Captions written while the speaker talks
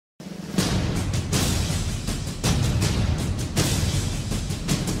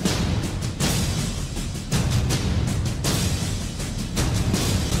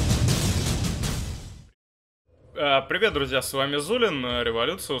Привет, друзья, с вами Zulin,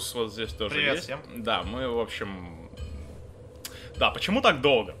 Революциус, вот здесь тоже Привет есть. всем. Да, мы, в общем... Да, почему так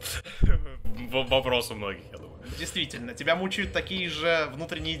долго? Вопрос у многих, я думаю. Действительно, тебя мучают такие же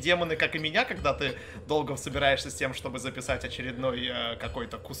внутренние демоны, как и меня, когда ты долго собираешься с тем, чтобы записать очередной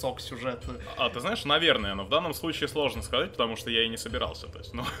какой-то кусок сюжета. Ты знаешь, наверное, но в данном случае сложно сказать, потому что я и не собирался, то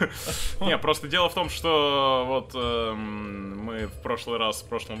есть, ну... Не, просто дело в том, что вот мы в прошлый раз, в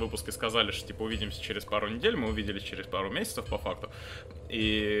прошлом выпуске сказали, что, типа, увидимся через пару недель, мы увиделись через пару месяцев, по факту.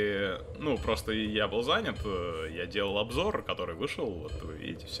 И, ну, просто я был занят, я делал обзор, который вышел, вот, вы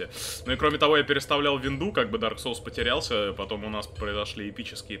видите все. Ну и кроме того, я переставлял винду, как бы Dark Souls потерялся, потом у нас произошли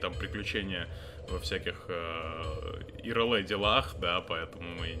эпические там приключения во всяких ИРЛ делах, да, поэтому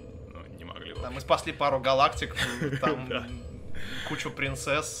мы не могли. Да, мы спасли пару галактик, там кучу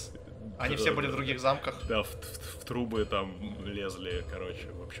принцесс, они все были в других замках. Да, в трубы там лезли, короче,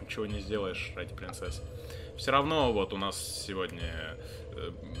 в общем, чего не сделаешь ради принцесс. Все равно вот у нас сегодня...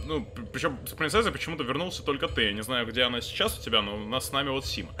 Ну, причем с принцессой почему-то вернулся только ты. Я не знаю, где она сейчас у тебя, но у нас с нами вот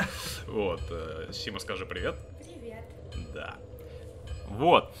Сима. Вот, Сима, скажи привет. Привет. Да.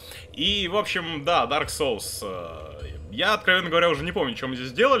 Вот. И, в общем, да, Dark Souls. Я, откровенно говоря, уже не помню, что мы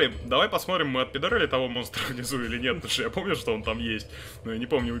здесь делали. Давай посмотрим, мы отпидорили того монстра внизу или нет, потому что я помню, что он там есть. Но я не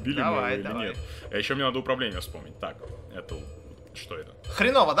помню, убили мы его или нет. А еще мне надо управление вспомнить. Так, это... Что это?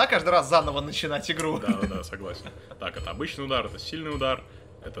 Хреново, да, каждый раз заново начинать игру? Да, согласен. Так, это обычный удар, это сильный удар.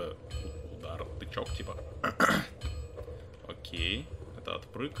 Это удар, тычок, типа. Окей. Это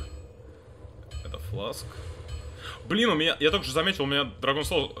отпрыг. Это фласк. Блин, у меня, я только что заметил, у меня Dragon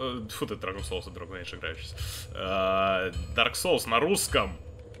Souls... фу, ты Dragon Souls, это Dragon Age играю сейчас. Dark Souls на русском.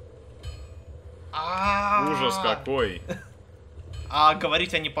 Ужас какой. А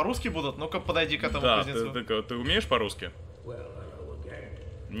говорить они по-русски будут? Ну-ка, подойди к этому кузнецу. Да, ты умеешь по-русски?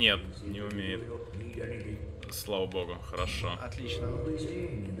 Нет, не умеет. Слава богу, хорошо. Отлично.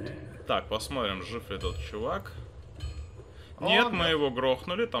 Так, посмотрим, жив ли тот чувак. Нет, мы его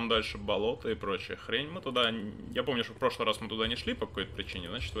грохнули, там дальше болото и прочая хрень. Мы туда... Я помню, что в прошлый раз мы туда не шли по какой-то причине,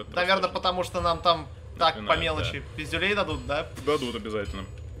 значит, в этот раз Наверное, тоже. потому что нам там так по Напоминает, мелочи пиздюлей дадут, да? Дадут обязательно.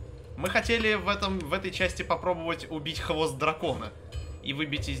 Мы хотели в этой части попробовать убить хвост дракона и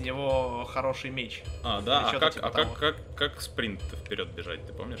выбить из него хороший меч. Да, Или что-то типа как спринт вперед бежать,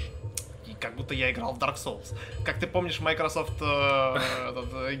 ты помнишь? И как будто я играл в Dark Souls. Как ты помнишь, Microsoft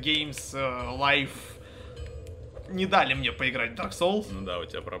Games Live не дали мне поиграть в Dark Souls. Ну да, у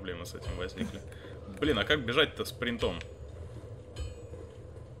тебя проблемы с этим возникли. Блин, а как бежать-то спринтом?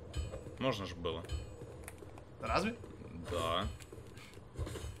 Можно же было. Разве? Да.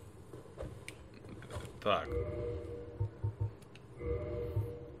 Так.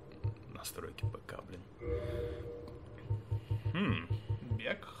 Настройки ПК, блин.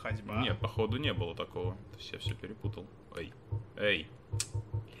 Бег, ходьба. Нет, походу не было такого. То есть я все перепутал. Эй.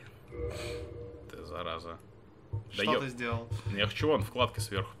 Ты зараза. Что ты сделал? Я хочу вон вкладки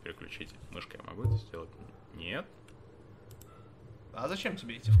сверху переключить. Мышкой я могу это сделать? Нет. А зачем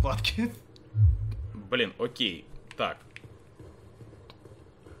тебе эти вкладки? Блин, окей. Так.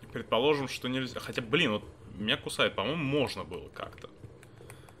 Предположим, что нельзя. Хотя, блин, вот меня кусает. По-моему, можно было как-то.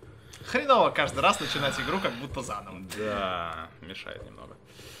 Хреново каждый раз начинать игру как будто заново. Да, мешает немного.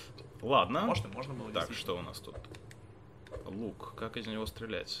 Ладно. Можно было. Так, что у нас тут? Лук. Как из него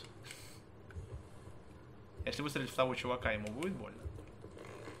стрелять? Если выстрелить в того чувака, ему будет больно?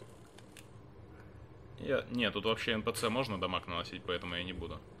 Нет, тут вообще НПЦ можно дамаг наносить, поэтому я не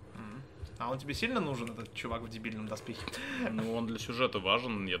буду. А он тебе сильно нужен, этот чувак в дебильном доспехе? Ну, он для сюжета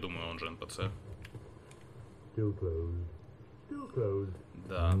важен, я думаю, он же НПЦ.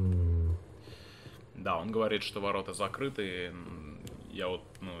 Да. Да, он говорит, что ворота закрыты. Я вот,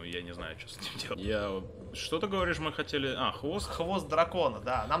 ну, я не знаю, что с ним делать. Что ты говоришь, мы хотели... хвост? Хвост дракона,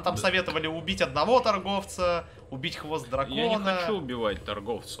 да. Нам там советовали убить одного торговца, убить хвост дракона. Я не хочу убивать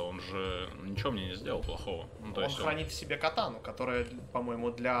торговца, он же ничего мне не сделал плохого. Ну, то он есть хранит в себе катану, которая, по-моему,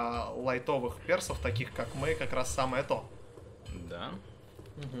 для лайтовых персов, таких как мы, как раз самое то. Да?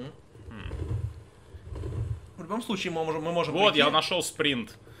 В любом случае, мы можем Вот, прийти... я нашел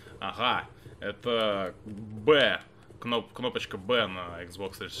спринт. Ага, это Б. Кнопочка Б на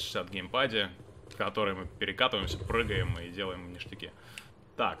Xbox 360 геймпаде, в которой мы перекатываемся, прыгаем и делаем ништяки.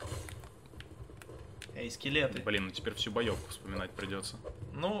 Так. Эй, скелеты. Блин, ну теперь всю боевку вспоминать придется.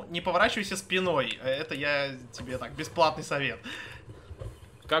 Ну, не поворачивайся спиной. Это я тебе так, бесплатный совет.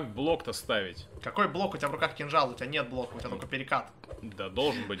 Как блок-то ставить? Какой блок? У тебя в руках кинжал, у тебя нет блока, у тебя только перекат. Да,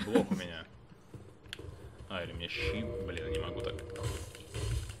 должен быть блок у меня. Или у меня щит. Блин, не могу так.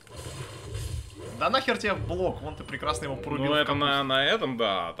 Да нахер тебе блок, вон ты прекрасно его порубил. Ну это на этом,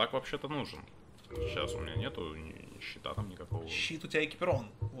 да, так вообще-то нужен. Сейчас у меня нету щита там никакого. Щит у тебя экипирован.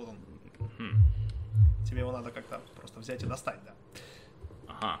 Вот он. Тебе его надо как-то просто взять и достать, да.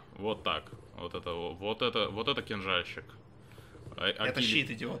 Ага, вот так. Вот это кинжальщик. Это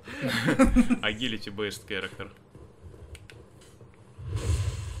щит, идиот. Agility-based character.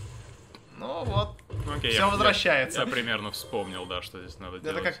 Ну вот. Окей, все возвращается. Я примерно вспомнил, да, что здесь надо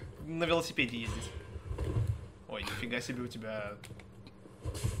делать. Это как на велосипеде ездить. Ой, нифига себе у тебя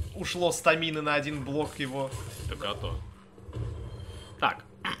ушло стамины на один блок его. Так а то. Так.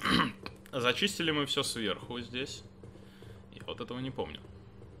 Зачистили мы все сверху здесь. Я вот этого не помню.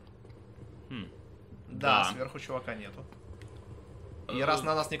 Да, сверху чувака нету. И раз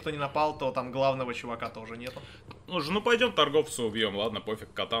на нас никто не напал, то там главного чувака тоже нету. Ну пойдем торговца убьем, ладно,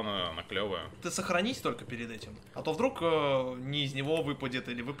 пофиг, катана она клевая. Ты сохранись только перед этим. А то вдруг не из него выпадет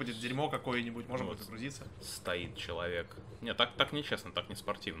или выпадет дерьмо какое-нибудь, можем вот загрузиться. Стоит человек. Не, так нечестно, так не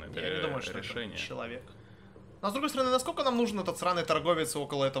спортивно. Это Я не думаю, что решение. Это человек. Но с другой стороны, насколько нам нужен этот сраный торговец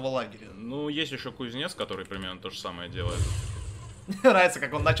около этого лагеря? Ну, есть еще кузнец, который примерно то же самое делает. Нравится,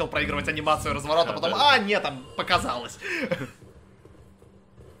 как он начал проигрывать анимацию разворота, потом, нет, там показалось.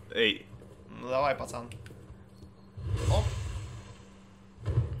 Эй. Ну давай, пацан. Оп.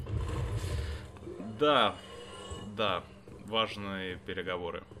 Да, важные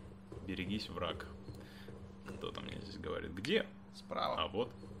переговоры. Берегись, враг. Кто там мне здесь говорит? Где? Справа. А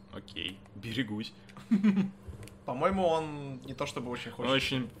вот, окей, берегусь. По-моему, он не то чтобы очень хочет. Он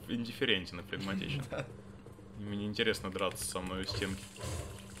очень индифферентен и флегматичен. Мне интересно драться со мной у стенки.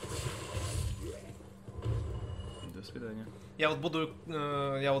 До свидания. Я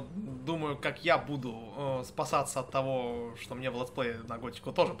вот думаю, как я буду спасаться от того, что мне в летсплее на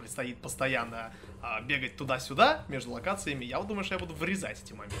Готику тоже предстоит постоянно бегать туда-сюда между локациями. Я вот думаю, что я буду вырезать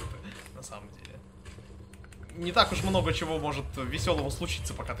эти моменты, на самом деле. Не так уж много чего может веселого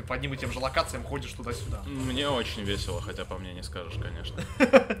случиться, пока ты по одним и тем же локациям ходишь туда-сюда. Мне очень весело, хотя по мне не скажешь, конечно.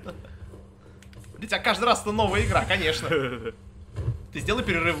 Для тебя каждый раз это новая игра, конечно. Ты сделай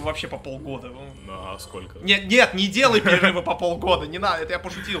перерывы вообще по полгода. Ну, а сколько? Нет, не делай перерывы по полгода, не надо, это я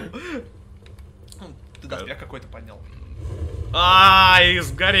пошутил. Ты доспех какой-то поднял. И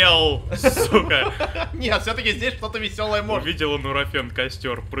сгорел, сука. Нет, все-таки здесь что-то веселое может. Увидела Нурофен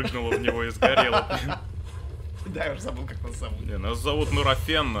костер, прыгнула в него и сгорела. Да, я уже забыл, как нас зовут. Нас зовут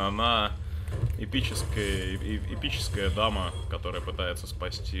Нурофен, она эпическая дама, которая пытается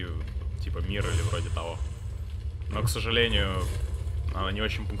спасти, типа, мир или вроде того. Но, к сожалению, она не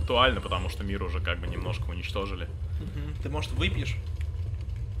очень пунктуальна, потому что мир уже как бы немножко уничтожили. Ты, может, выпьешь?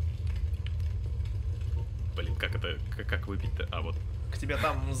 Блин, как выпить-то? А, вот. К тебе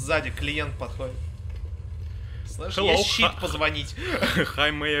там сзади клиент подходит. Слышь, Hello, есть щит позвонить.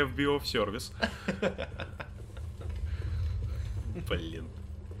 Hi, may I be of service? Блин.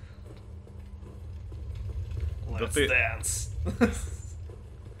 Let's dance.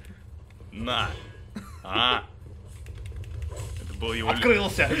 На. Это был его...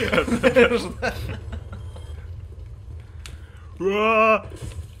 Открылся.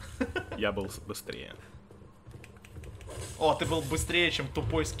 Я был быстрее. О, ты был быстрее, чем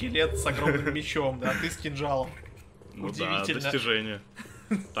тупой скелет с огромным мечом, да? Ты с кинжалом. Ну Удивительно. да, достижение.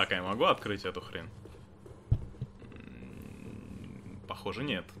 Так, а я могу открыть эту хрень? Похоже,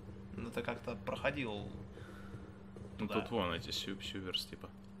 нет. Ну ты как-то проходил. Ну тут вон эти сюверс типа.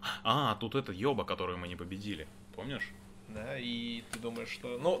 Тут это ёба, которую мы не победили. Помнишь? Да, и ты думаешь,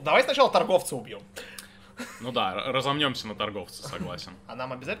 что... Ну, давай сначала торговца убьем. Ну да, разомнемся на торговца, согласен. А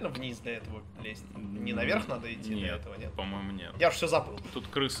нам обязательно вниз для этого лезть? Не наверх надо идти для этого, нет? По-моему, нет. Я уж все забыл. Тут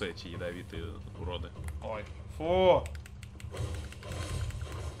крысы эти ядовитые уроды. Ой, фу.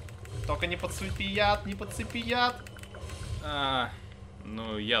 Только не подцепи яд, не подцепи яд.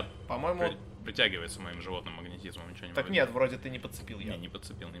 Ну, яд, по-моему, притягивается моим животным магнетизмом, ничего не так могу нет, делать. вроде ты не подцепил яд. Не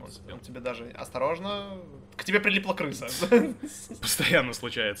подцепил. Он тебе даже... Осторожно. К тебе прилипла крыса. Постоянно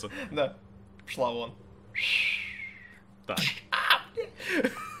случается. Да. Шла вон. Так.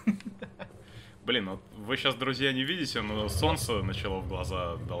 Блин, вот вы сейчас, друзья, не видите, но солнце начало в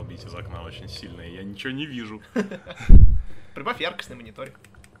глаза долбить из окна очень сильно, и я ничего не вижу. Прибавь яркость на мониторе.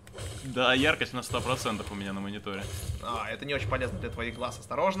 Да, яркость на 100% у меня на мониторе. Это не очень полезно для твоих глаз.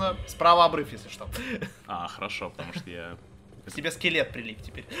 Осторожно. Справа обрыв, если что. Хорошо, потому что я... К тебе скелет прилип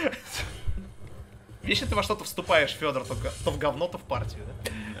теперь. Вечно ты во что-то вступаешь, Федор, то в говно, то в партию,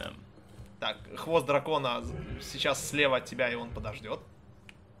 да? Да. Так, хвост дракона сейчас слева от тебя, и он подождет.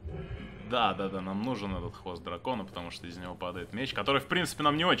 Да, нам нужен этот хвост дракона, потому что из него падает меч, который, в принципе,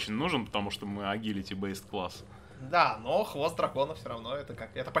 нам не очень нужен, потому что мы agility-based класс. Да, но хвост дракона все равно,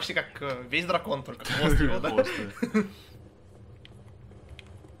 это почти как весь дракон, только хвост его, да?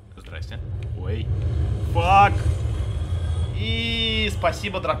 Здрасте. Ой. Фак! И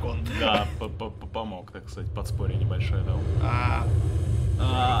спасибо, дракон. Да, помог, так сказать, подспорье небольшое дал.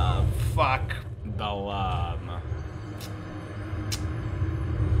 Фак. Да ладно.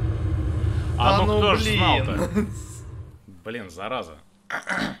 Да ну кто ж блин. знал-то? Блин, зараза.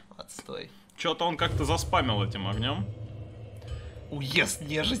 Отстой. Чё-то он как-то заспамил этим огнем. Уезд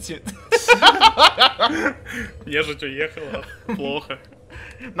нежити. Нежить уехала. Плохо.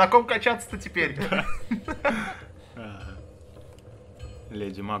 На ком качаться-то теперь?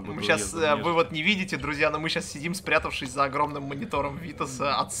 Леди Маг Мы сейчас, вы вот не видите, друзья, но мы сейчас сидим, спрятавшись за огромным монитором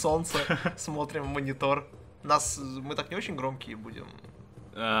Витаса от солнца, смотрим в монитор. Мы так не очень громкие будем.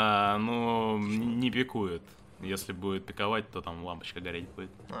 Ну, не пикует. Если будет пиковать, то там лампочка гореть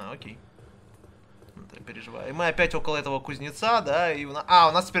будет. Окей. Я переживаю. И мы опять около этого кузнеца, да, и у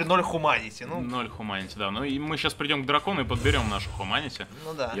нас теперь 0 хуманити. 0 хуманити, да. Ну и мы сейчас придем к дракону и подберем нашу хуманити.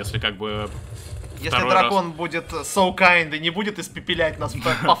 Ну да. Если как бы... Если дракон будет so kind и не будет испепелять нас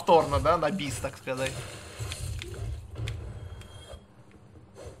повторно, да, на бис, так сказать.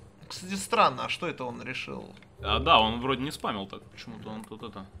 Кстати, странно, а что это он решил? Да, он вроде не спамил так. Почему-то он тут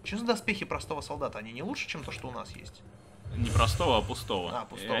это... Что за доспехи простого солдата? Они не лучше, чем то, что у нас есть? Не простого, а пустого.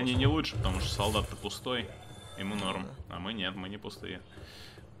 Пустого. И они не лучше, потому что солдат-то пустой. Ему норм. А мы нет, мы не пустые.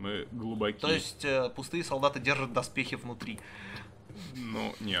 Мы глубокие. То есть пустые солдаты держат доспехи внутри.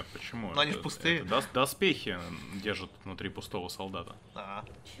 Ну, нет, почему? Но они пустые. Доспехи держат внутри пустого солдата.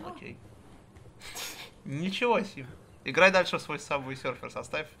 Окей. Ничего себе. Играй дальше в свой Subway Surfers,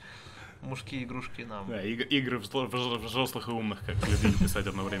 оставь мужские игрушки нам. Да, игры взрослых и умных, как любили писать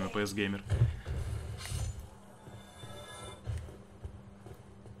одно время PS Gamer.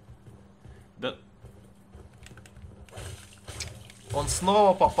 Да. Он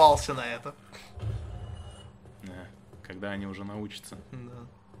снова попался на это. Когда они уже научатся. Да.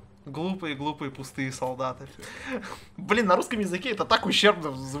 Глупые пустые солдаты. Блин, на русском языке это так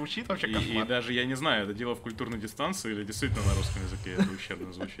ущербно звучит вообще, кошмар. И даже я не знаю, это дело в культурной дистанции или действительно на русском языке это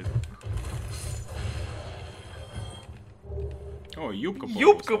ущербно звучит. О, юбка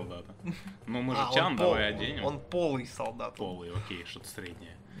полого солдата. Ну мы же тян, давай оденем. Он полый солдат. Полый, окей, что-то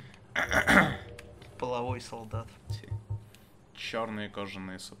среднее. Половой солдат. Черные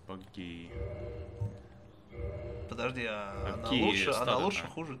кожаные сапоги. Подожди, она лучше,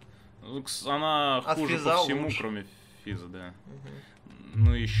 хуже? Она хуже по всему, кроме физа, да.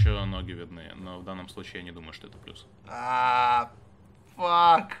 Ну, еще ноги видны, но в данном случае я не думаю, что это плюс.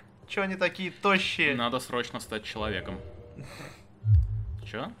 Фак. Че они такие тощие? Надо срочно стать человеком.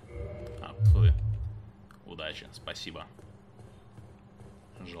 Че? Фу. Удачи, спасибо.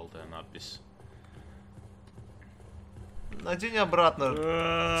 Желтая надпись. Надень обратно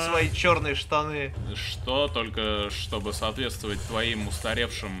свои черные штаны. Что? Только чтобы соответствовать твоим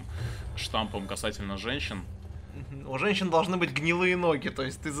устаревшим штампам касательно женщин? У женщин должны быть гнилые ноги, то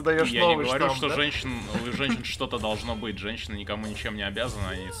есть ты задаешь новый штамп. Я не говорю, что да? у женщин что-то должно быть. Женщины никому ничем не обязаны,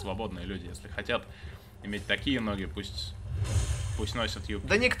 они свободные люди. Если хотят иметь такие ноги, пусть носят юбки.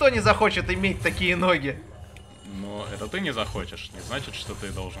 Да никто не захочет иметь такие ноги. Но это ты не захочешь. Не значит, что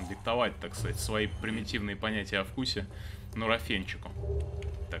ты должен диктовать, так сказать, свои примитивные понятия о вкусе Нурофенчику,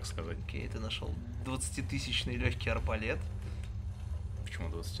 так сказать. Окей, ты нашел 20-тысячный легкий арбалет. Почему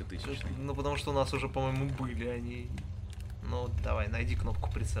 20-тысячный? Ну, потому что у нас уже, по-моему, были они. Ну, давай, найди кнопку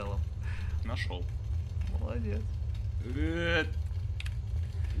прицела. Нашел. Молодец.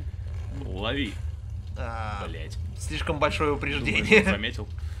 Лови. Блять. Слишком большое упреждение. Думаешь, он заметил?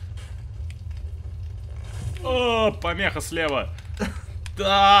 О, помеха слева.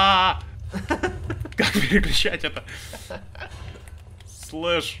 Да! Как переключать это?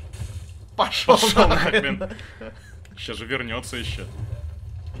 Слэш. Пошел нахрен. Сейчас же вернется еще.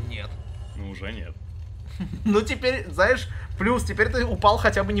 Нет. Ну уже нет. Ну теперь, знаешь, плюс теперь ты упал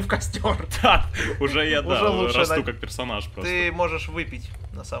хотя бы не в костер. Да, уже я, да, лучше расту как персонаж просто. Ты можешь выпить,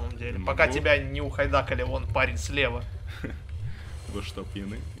 на самом деле, Не пока могу. тебя не ухайдакали вон парень слева. Вы что,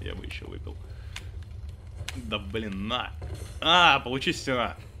 пьяны? Я бы еще выпил. Да блин, на. Получи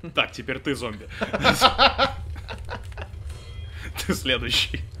стена. Так, теперь ты зомби. Ты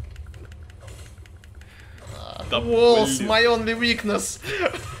следующий. Walls, my only weakness.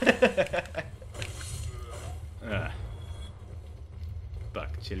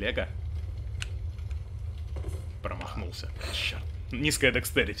 Так, телега. Промахнулся. Черт. Низкая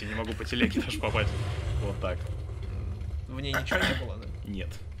декстерити, не могу по телеге даже попасть. Вот так. В ней ничего не было, да? Нет.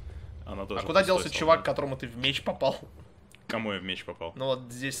 Она тоже куда пустой делся солдат. чувак, которому ты в меч попал? Кому я в меч попал? Ну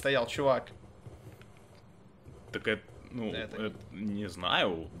вот здесь стоял чувак. Так это, ну, Это- это не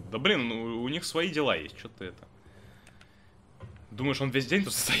знаю. Да блин, у них свои дела есть, что ты это. Думаешь, он весь день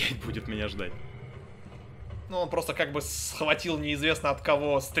тут стоять будет меня ждать? Ну, он просто как бы схватил неизвестно от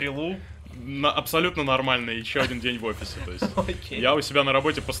кого стрелу. Абсолютно нормально, еще один день в офисе, то есть. Окей. Я у себя на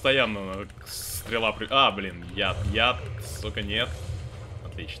работе постоянно стрела А, блин, яд, сука, нет.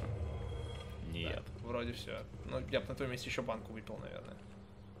 Отлично. Не яд. Вроде все. Ну, я бы на твоем месте еще банку выпил, наверное.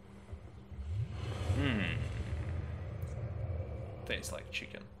 Tastes like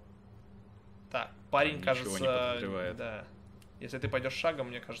chicken. Так, парень, Ничего кажется... не подозревает. Да. Если ты пойдешь шагом,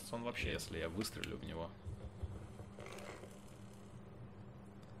 мне кажется, он вообще... Если я выстрелю в него.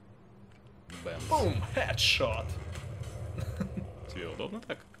 Бэмс. Бум! Хедшот! Тебе удобно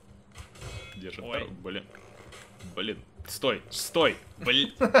так? Держи Ой. второй. Блин. Стой!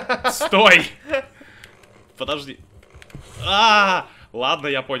 Блин. Стой! Подожди. Ладно,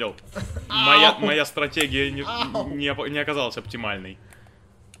 я понял. Моя стратегия не оказалась оптимальной.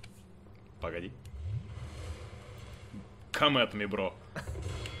 Погоди. Come at me, бро.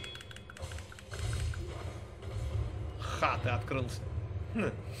 Ха, ты открылся.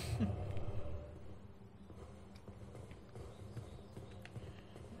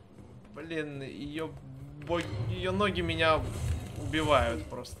 Блин, ее ноги меня убивают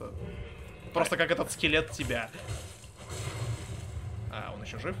просто. Просто как этот скелет тебя. А, он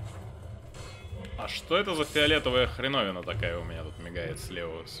еще жив? А что это за фиолетовая хреновина такая у меня тут мигает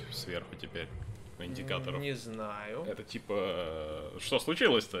слева, сверху теперь? По индикатору. Не знаю. Это типа... Что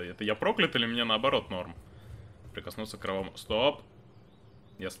случилось-то? Это я проклят или мне наоборот норм? Прикоснуться к кровавому... Стоп!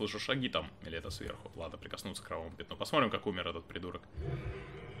 Я слышу шаги там. Или это сверху? Ладно, прикоснуться к кровавому пятну. Посмотрим, как умер этот придурок.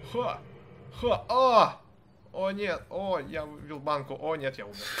 Ха! Ха! О, нет! О, я выпил банку. О, нет, я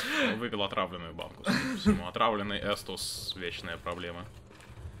умер. Он выпил отравленную банку. Судя по всему. Отравленный эстус — вечная проблема.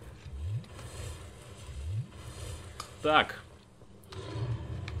 Так.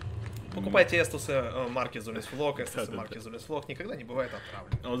 Покупайте эстусы марки Zulin Flock. Эстусы Да-да-да. марки Zulin Flock никогда не бывает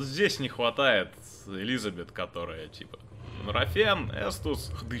отравлен. Вот здесь не хватает Элизабет, которая типа... Рафен,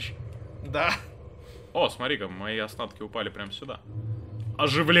 эстус, хдыщ. Да. О, смотри-ка, мои остатки упали прямо сюда.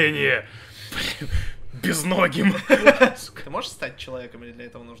 Оживление! Блин, безногим. Ты можешь стать человеком или для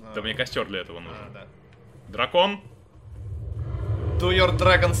этого нужно... Да мне костер для этого нужен. Да. Дракон. Do your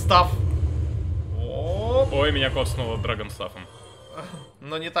dragon stuff. О, Ой, меня коцнуло драгонстафом.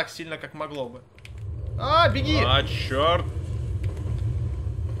 но не так сильно, как могло бы. А, беги! А, черт!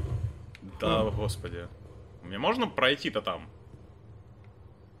 Да, господи. Мне можно пройти-то там?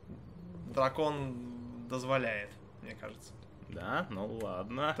 Дракон дозволяет, мне кажется. Да? Ну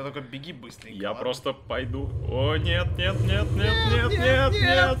ладно. Ты только беги быстренько. Я ладно? просто пойду. О, нет.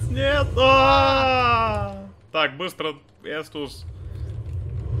 А! Так, быстро, Эстус.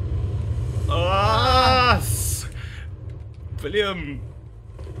 Блин.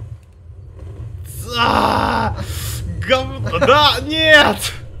 Говно. Да,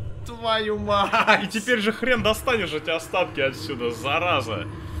 нет! Твою мать! И теперь же хрен достанешь эти остатки отсюда, зараза.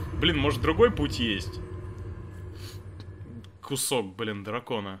 Блин, может другой путь есть? Кусок, блин,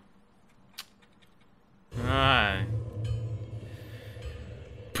 дракона. Ай.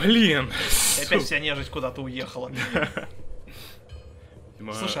 Блин. Опять вся нежить куда-то уехала.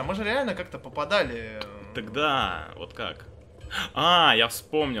 Слушай, а мы же реально как-то попадали... Тогда, вот как? А, я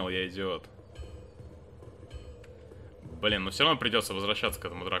вспомнил, я идиот. Блин, но все равно придется возвращаться к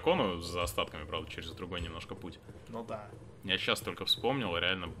этому дракону за остатками, правда, через другой немножко путь. Ну да. Я сейчас только вспомнил,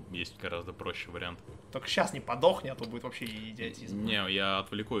 реально есть гораздо проще вариант. Только сейчас не подохни, а то будет вообще идиотизм. Не, я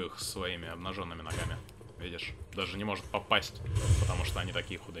отвлеку их своими обнаженными ногами. Видишь, даже не может попасть, потому что они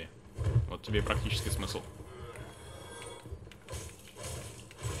такие худые. Вот тебе и практический смысл.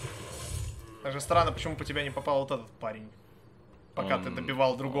 Даже странно, почему по тебя не попал вот этот парень. Пока ты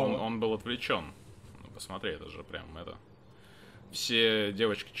добивал другого. Он был отвлечен. Ну, посмотри, это же прям это... Все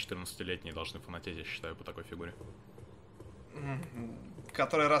девочки 14-летние должны фанатеть, я считаю, по такой фигуре.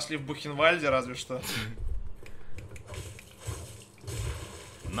 Которые росли в Бухенвальде, разве что.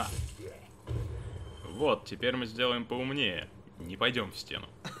 На. Вот, теперь мы сделаем поумнее. Не пойдем в стену.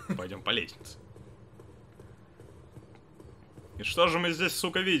 Пойдем по лестнице. И что же мы здесь,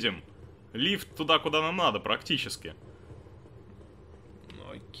 сука, видим? Лифт туда, куда нам надо, практически.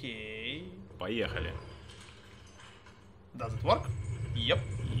 Окей. Поехали. Does it work? Yep.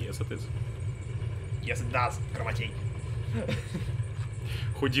 Yes, it is. Yes, it does, кровотей.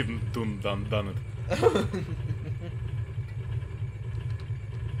 Who didn't done it?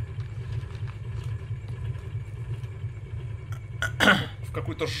 В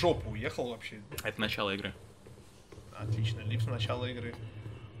какую-то жопу уехал вообще. Это начало игры. Отлично, лифт начала игры.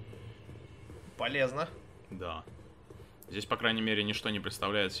 Полезно. Да. Здесь, по крайней мере, ничто не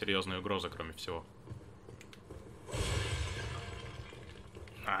представляет серьезной угрозы, кроме всего.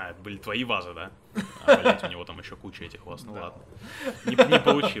 А, это были твои вазы, да? А, блять, у него там еще куча этих ваз, ну ладно. Не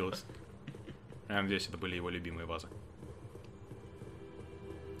получилось. Я надеюсь, это были его любимые вазы.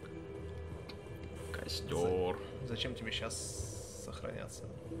 Костер. Зачем тебе сейчас сохраняться?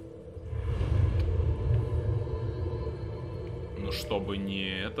 Ну, чтобы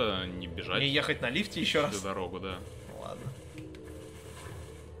не бежать. Не ехать на лифте еще раз? Всю дорогу, да. Ладно.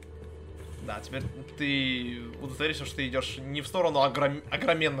 Да, теперь ты удостоверишься, что ты идешь не в сторону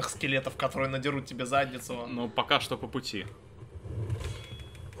огроменных скелетов, которые надерут тебе задницу. Ну, пока что по пути.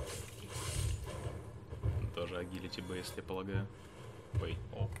 Тоже агилити бейс, я полагаю. Ой.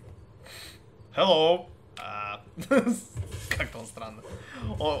 Hello. Как-то он странно.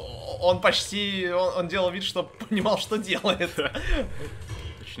 Он почти... Он делал вид, что понимал, что делает.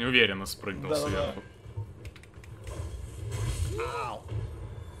 Очень уверенно спрыгнул сверху. Ау.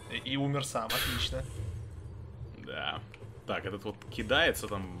 И умер сам, отлично. Да. Так, этот вот кидается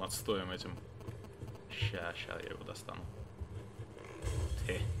там отстоем этим. Ща я его достану.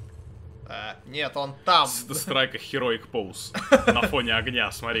 Нет, он там. Страйка Heroic Pose на фоне огня,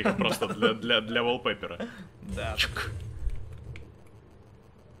 смотри, просто для wallpaper. Да.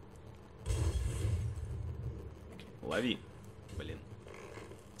 Лови. Блин.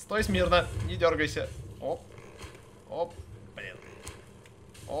 Стой смирно, не дергайся. Оп. Оп. Блин.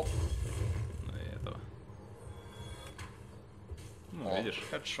 Оп. Ну и этого. Ну, Оп. видишь.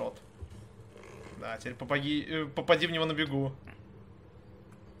 Хедшот. Да, теперь попади в него на бегу.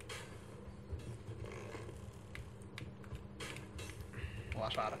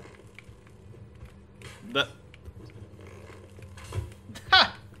 Лошара. Да.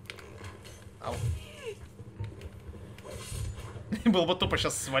 Ха! Ау. Было бы тупо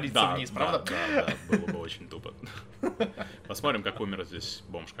сейчас свалиться вниз, правда? Да, было бы очень тупо. Посмотрим, как умер здесь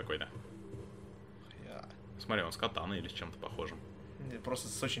бомж какой-то. Смотри, он с катаной или с чем-то похожим. Просто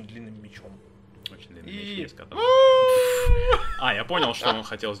с очень длинным мечом. Очень длинный меч есть катана. А, я понял, что он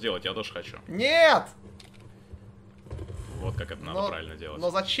хотел сделать, я тоже хочу. Нет! Вот как это надо правильно делать. Но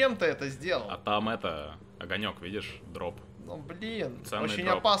зачем ты это сделал? А там это, огонек, видишь, дроп. Ну блин, ценный очень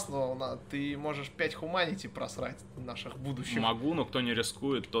дроп. Опасно. Ты можешь 5 хуманити просрать наших будущих. Могу, но кто не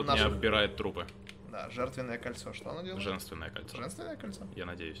рискует, тот не оббирает трупы. Да, жертвенное кольцо. Что оно делает? Женственное кольцо. Женственное кольцо? Я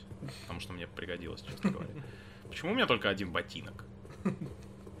надеюсь. Потому что мне пригодилось, честно говоря. Почему у меня только один ботинок?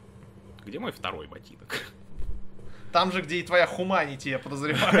 Где мой второй ботинок? Там же, где и твоя хуманити, я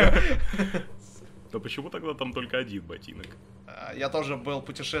подозреваю. Да почему тогда там только один ботинок? Я тоже был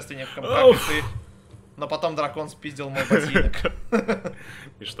путешественником, как и ты. Но потом дракон спиздил мой ботинок.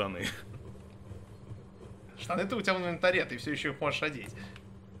 И штаны. Штаны-то у тебя в инвентаре, ты все еще их можешь одеть.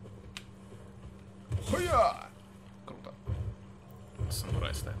 Хуя! Круто.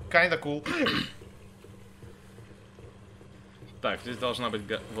 Самурай стайл. Kinda cool. Так, здесь должна быть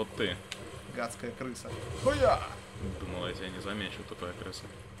вот ты. Гадская крыса. Хуя! Думал, я тебя не замечу, тупая крыса.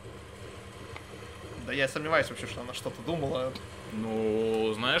 Да я сомневаюсь вообще, что она что-то думала.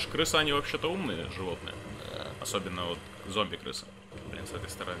 Ну, знаешь, крысы, они вообще-то умные животные. Особенно вот зомби-крысы. Блин, с этой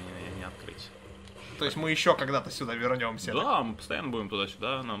стороны не открыть. То есть мы еще когда-то сюда вернемся. Да, мы постоянно будем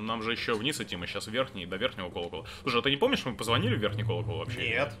туда-сюда. Нам же еще вниз идти, мы сейчас верхний, до верхнего колокола. Слушай, а ты не помнишь, мы позвонили в верхний колокол вообще?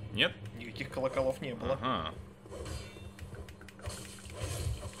 Нет. Нет? Никаких колоколов не было. Ага.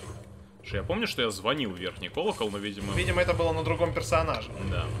 Слушай, я помню, что я звонил в верхний колокол, но, видимо... Видимо, это было на другом персонаже.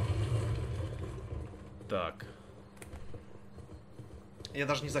 Да. Так. Я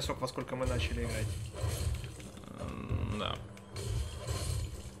даже не засек, во сколько мы начали играть. Да.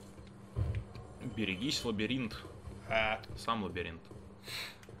 Берегись, лабиринт. Сам лабиринт.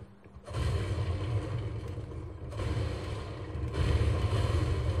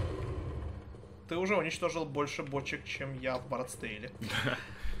 Ты уже уничтожил больше бочек, чем я в Бардстейле.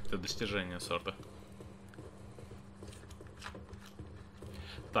 Это достижение сорта.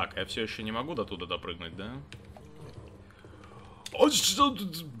 Так, я все еще не могу до туда допрыгнуть, да?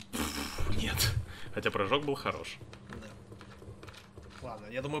 Нет. Хотя прыжок был хорош. Да. Ладно,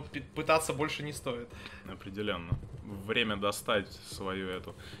 я думаю, пытаться больше не стоит. Определенно. Время достать свою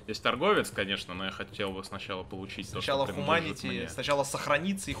эту. Есть торговец, конечно, но я хотел бы сначала получить сначала то, что хуманити, мне. сначала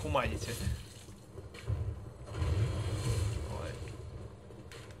сохраниться и хуманити.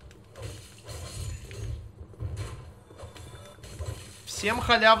 Всем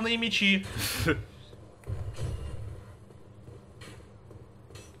халявные мечи.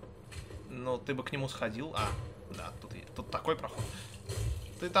 Ну, ты бы к нему сходил. А, да, тут такой проход.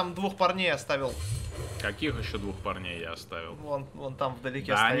 Ты там двух парней оставил. Каких еще двух парней я оставил? Вон там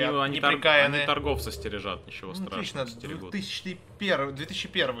вдалеке да, стоят, они неприкаянные. Они торговца стережат, ничего Ну, страшного. отлично,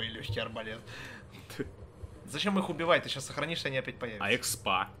 2001 легкий арбалет. Зачем их убивать? Ты сейчас сохранишься, они опять появятся. А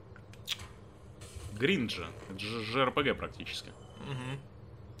экспа? Гринджа. Это же РПГ практически.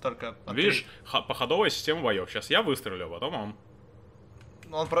 Угу. Только... Видишь, походовая система боев. Сейчас я выстрелю, а потом он.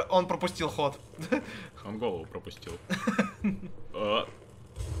 Он пропустил ход. Он голову пропустил.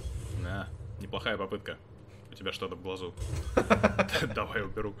 На, неплохая попытка. У тебя что-то в глазу. Давай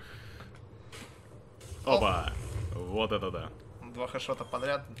уберу. Опа! Вот это да. 2 хэшота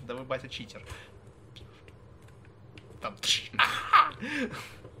подряд. Да вы, батя, читер. Там...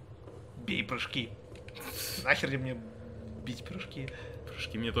 Бей прыжки. Нахер ли мне бить прыжки?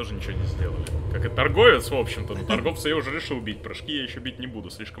 Прыжки мне тоже ничего не сделали. Как и торговец, в общем-то. Но торговца я уже решил бить. Прыжки я еще бить не буду.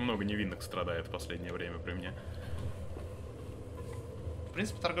 Слишком много невинных страдает в последнее время при мне. В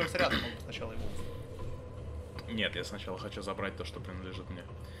принципе, торговец рядом, он сначала его... Нет, я сначала хочу забрать то, что принадлежит мне.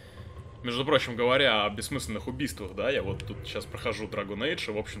 Между прочим, говоря о бессмысленных убийствах, да, я вот тут сейчас прохожу Dragon Age,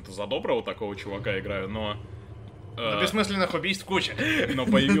 и, в общем-то, за доброго такого чувака играю, но... бессмысленных убийств куча. Но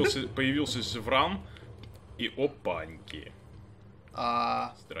появился Зевран, и опаньки.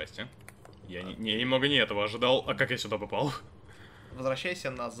 Здрасте. Я немного не этого ожидал. А как я сюда попал?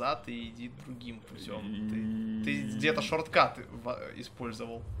 Возвращайся назад и иди другим путем. Ты где-то шорткат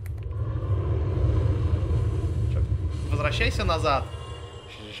использовал. Возвращайся назад.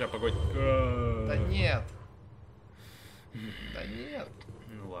 Сейчас, погодь. Да нет. Да нет.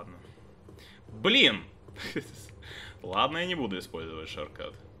 Ну ладно. Блин! Ладно, я не буду использовать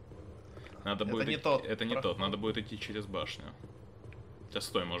шорткат. Надо будет... не тот. Это не тот. Надо будет идти через башню. Хотя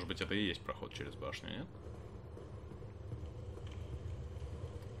стой, может быть, это и есть проход через башню, нет?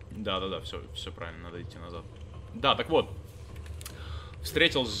 Да, все правильно, надо идти назад. Да, так вот.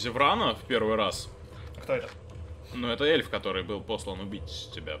 Встретил Зеврана в первый раз. Кто это? Ну, это эльф, который был послан убить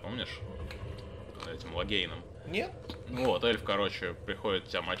тебя, помнишь? Этим Лагейном. Нет. Вот, эльф, короче, приходит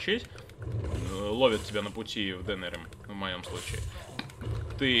тебя мочить, ловит тебя на пути в Денерем, в моем случае.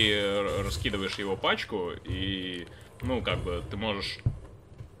 Ты раскидываешь его пачку, и, ну, как бы, ты можешь,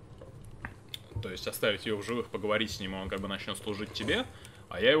 то есть, оставить ее в живых, поговорить с ним, и он, как бы, начнет служить тебе.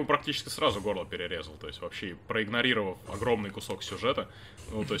 А я его практически сразу горло перерезал, то есть, вообще, проигнорировав огромный кусок сюжета.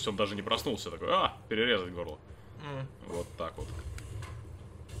 Ну, то есть, он даже не проснулся, такой, перерезать горло. Вот так вот.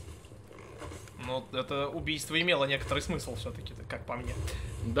 Ну, это убийство имело некоторый смысл все-таки, как по мне.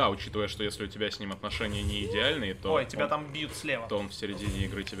 Да, учитывая, что если у тебя с ним отношения не идеальные, то... Ой, тебя там бьют слева. То он в середине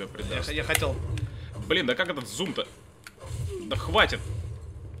игры тебя предаст. Я хотел... Блин, да как этот зум-то? Да хватит!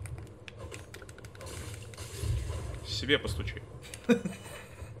 Себе постучи.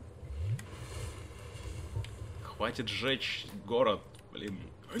 Хватит сжечь город, блин.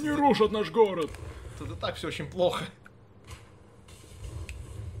 Они рушат наш город! Это так все очень плохо.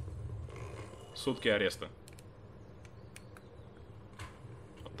 Сутки ареста.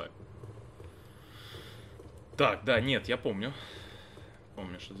 Вот так. Так, да, нет, я помню.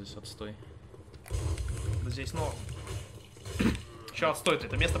 Помню, что здесь отстой. Да здесь норм. Че отстой-то?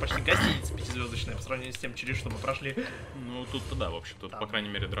 Это место почти гостиница 5-звездочная по сравнению с тем, через что мы прошли. Ну, тут-то да, в общем, тут, по крайней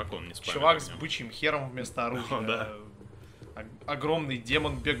мере, дракон не спамит. Чувак с бычьим хером вместо оружия. Да. Огромный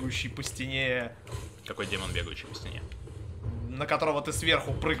демон, бегающий по стене. Какой демон, бегающий по стене? На которого ты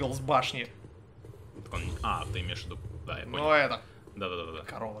сверху прыгал с башни. Он... ты имеешь в виду... Да, я понял. Ну это... Да.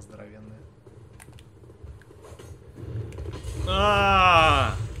 Корова здоровенная.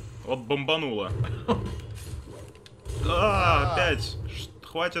 Вот бомбануло. Опять.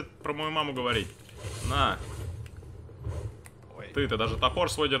 Хватит про мою маму говорить. На. Ой. Ты даже топор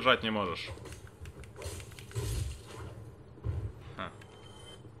свой держать не можешь.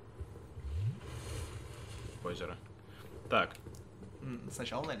 Озеро. Так.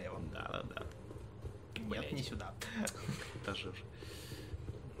 Сначала налево. Да. Нет, Блядь. не сюда. Даже уже.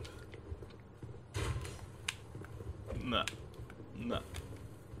 На.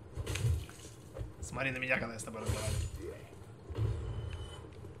 Смотри на меня, когда я с тобой разговариваю.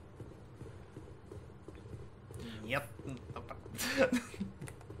 Нет.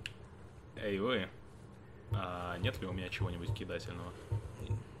 Эй, вы. Нет ли у меня чего-нибудь кидательного?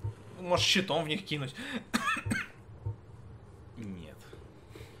 Может, щитом в них кинуть. Нет.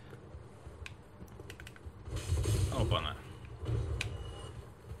 Опа-на.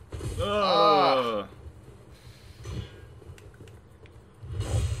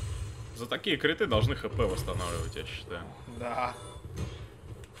 За такие криты должны хп восстанавливать, я считаю. Да.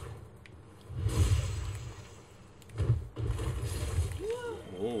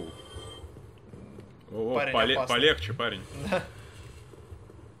 Парень полегче, парень. Да.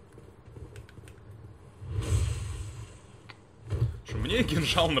 Мне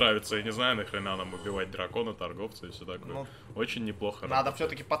кинжал нравится, я не знаю, нахрена нам убивать дракона, торговца и все такое. Ну, очень неплохо. Надо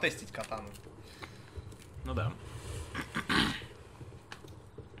все-таки потестить катану. Ну да.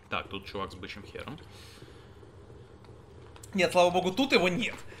 Так, тут чувак с бычьим хером. Нет, слава богу, тут его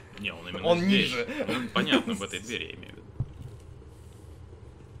нет. Не, он именно Он здесь. ниже. Ну, понятно, в этой двери я имею в виду.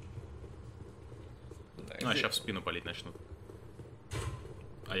 А, сейчас в спину палить начнут.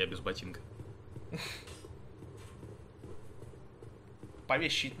 А я без ботинка.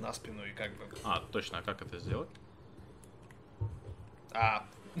 Повесь щит на спину и как бы... А, точно, а как это сделать?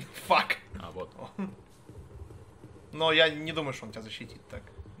 Фак. А, вот. Но я не думаю, что он тебя защитит так,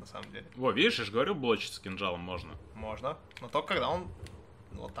 на самом деле. Во, видишь, я же говорю, блочить с кинжалом можно. Можно. Но только когда он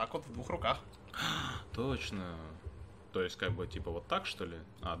вот так вот в двух руках. Точно. То есть, как бы, типа, вот так, что ли?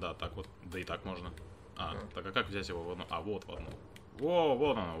 А, да, так вот. Да и так можно. А, так а как взять его в одну? А, вот в одну. Во,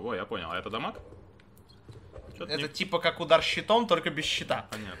 вот оно. Во, я понял. А это дамаг? Это типа как удар щитом, только без щита.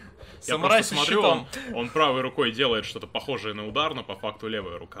 Понятно. Самурай я со просто смотрю, щитом. он правой рукой делает что-то похожее на удар, но по факту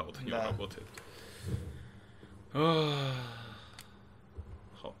левая рука вот у него работает.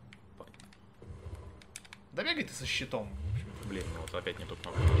 Да бегай ты со щитом. Блин, ну вот опять не ту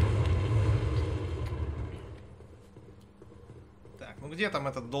кнопку. Так, ну где там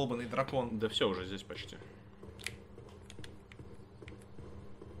этот долбанный дракон? Да все, уже здесь почти.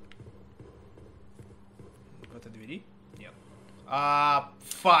 В этой двери? Нет.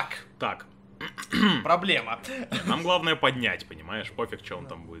 Фак. Так. Проблема. Нам главное поднять, понимаешь? Пофиг, что он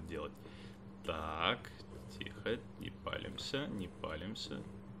там будет делать. Так, тихо, не палимся, не палимся.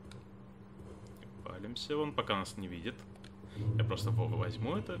 Не палимся, он пока нас не видит. Я просто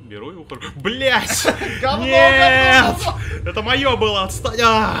возьму это, беру и ухожу. Блять! Говно, Нет! говно! Это мое было, отстань!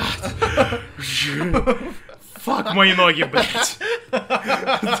 Фак мои ноги, блять!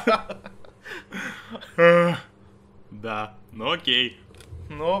 Да, ну окей.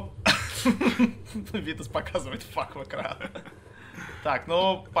 Ну, Витас показывает фак в экран. Так,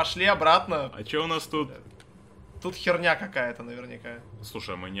 ну, пошли обратно. А что у нас тут? Тут херня какая-то наверняка.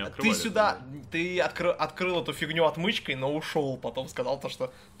 Слушай, мы не открывали. Ты сюда, ты открыл эту фигню отмычкой, но ушел. Потом сказал то,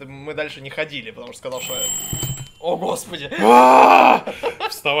 что мы дальше не ходили, потому что сказал, что... О, господи!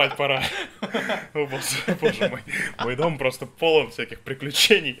 Вставать пора. О, боже мой. Мой дом просто полон всяких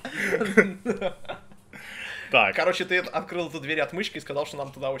приключений. Так. Короче, ты открыл эту дверь отмычкой и сказал, что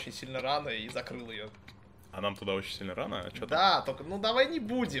нам туда очень сильно рано, и закрыл ее. А нам туда очень сильно рано? А что да, только, ну давай не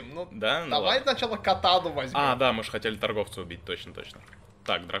будем. Ну, да? давай Ну, сначала катаду возьмем. А, да, мы же хотели торговца убить, точно.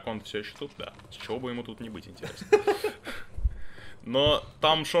 Так, дракон все еще тут, да. С чего бы ему тут не быть, интересно. Но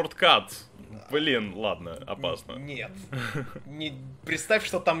там шорткат. Блин, ладно, опасно. Нет. Представь,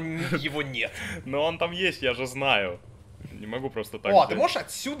 что там его нет. Но он там есть, я же знаю. Не могу просто так О, взять. ты можешь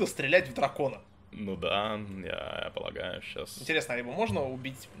отсюда стрелять в дракона? Ну да, я полагаю, сейчас. Интересно, а его можно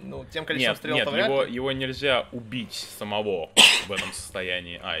убить, ну, тем количеством стрел? Нет, его нельзя убить самого в этом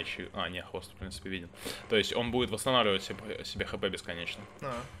состоянии. Не, хвост, в принципе, виден. То есть он будет восстанавливать себе хп бесконечно.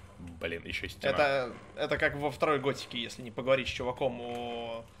 Блин, еще и стена. Это как во второй готике, если не поговорить с чуваком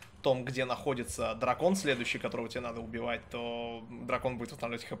о том, где находится дракон следующий, которого тебе надо убивать, то дракон будет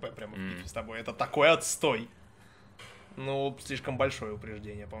восстанавливать хп прямо в битве с тобой. Это такой отстой. Ну, слишком большое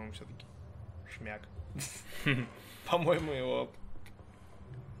упреждение, по-моему, все-таки. Шмяк. По-моему, его...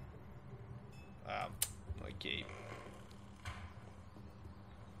 Окей.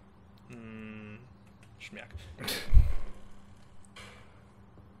 Шмяк.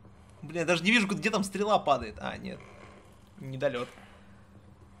 Блин, я даже не вижу, где там стрела падает. А, нет. Недолет.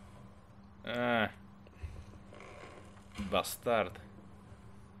 Бастард.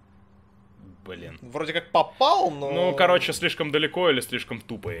 Блин. Вроде как попал, но... Ну, короче, слишком далеко или слишком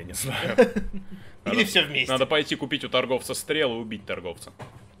тупо, я не знаю. Или все вместе. Надо пойти купить у торговца стрелы и убить торговца.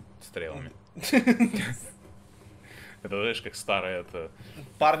 Стрелами. Это, знаешь, как старое это...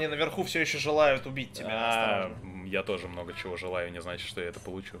 Парни наверху все еще желают убить тебя. Я тоже много чего желаю, не значит, что я это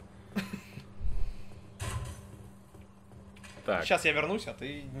получу. Так. Сейчас я вернусь, а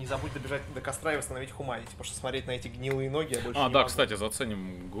ты не забудь добежать до костра и восстановить хуманити, потому что смотреть на эти гнилые ноги я больше не да, могу. кстати,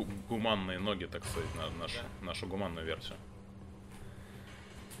 заценим гуманные ноги, так сказать, нашу гуманную версию.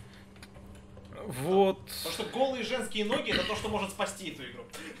 Вот. Потому что голые женские ноги — это то, что может спасти эту игру.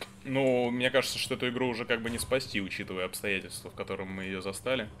 Ну, мне кажется, что эту игру уже как бы не спасти, учитывая обстоятельства, в котором мы ее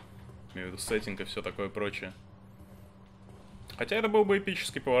застали. Имею в виду сеттинг и все такое прочее. Хотя это был бы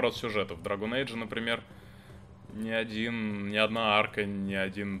эпический поворот сюжета. В Dragon Age, например, ни одна арка, ни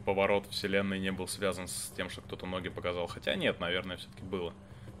один поворот вселенной не был связан с тем, что кто-то ноги показал. Хотя нет, наверное, все-таки было.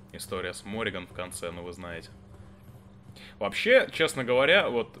 История с Морриган в конце, ну вы знаете. Вообще, честно говоря,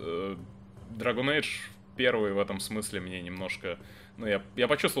 вот Dragon Age первый в этом смысле мне немножко ну, я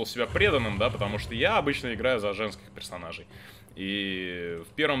почувствовал себя преданным, да, потому что я обычно играю за женских персонажей. И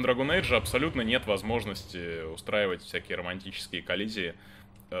в первом Dragon Age абсолютно нет возможности устраивать всякие романтические коллизии,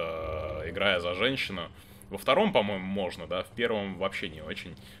 играя за женщину. Во втором, по-моему, можно, да, в первом вообще не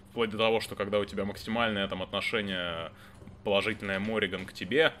очень. Вплоть до того, что когда у тебя максимальное там отношение положительное Морриган к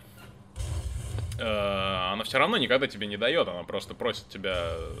тебе, она все равно никогда тебе не дает, она просто просит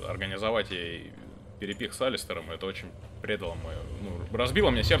тебя организовать ей перепих с Алистером, и это очень предало мое, ну,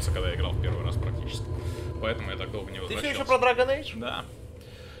 разбило мне сердце, когда я играл в первый раз практически. Поэтому я так долго не возвращался. Ты все еще про Dragon Age? Да.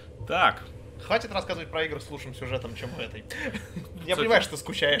 Так. Хватит рассказывать про игры с лучшим сюжетом, чем в этой. Я понимаю, что ты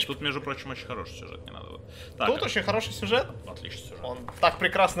скучаешь. Тут, между прочим, очень хороший сюжет, не надо. Тут очень хороший сюжет. Отличный сюжет. Он так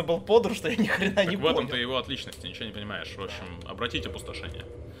прекрасно был подан, что я ни хрена не понял. В этом-то его отличность, ты ничего не понимаешь. В общем, обратите опустошение.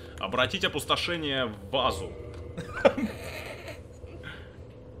 Обратите опустошение в вазу.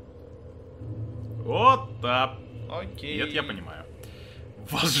 Вот так. Окей. Нет, я понимаю.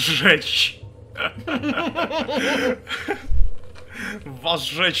 Возжечь.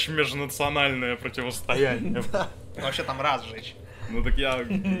 Возжечь межнациональное противостояние. Вообще там разжечь. Ну так я...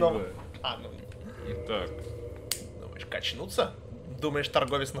 Так. Думаешь, качнуться? Думаешь,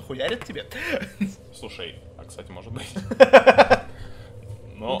 торговец нахуярит тебе? Слушай, а кстати, может быть.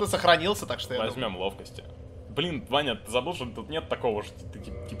 Ну ты сохранился, так что я возьмем ловкости. Блин, Ваня, ты забыл, что тут нет такого, что ты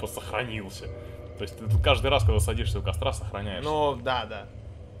типа сохранился. То есть ты каждый раз, когда садишься у костра, сохраняешься. Ну, да.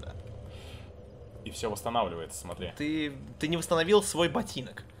 И все восстанавливается, смотри. Ты не восстановил свой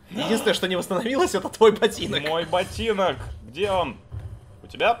ботинок. Единственное, что не восстановилось, это твой ботинок. Мой ботинок! Где он? У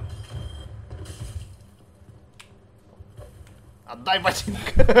тебя? Отдай ботинок.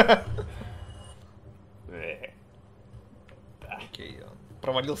 Окей, он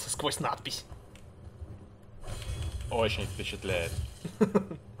провалился сквозь надпись. Очень впечатляет.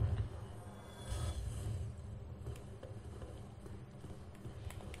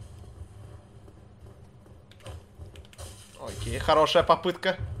 Окей, хорошая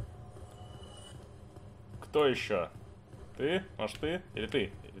попытка. Кто еще? Ты? Может ты? Или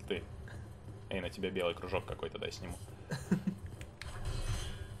ты? Или ты? Эй, на тебя белый кружок какой-то, дай сниму.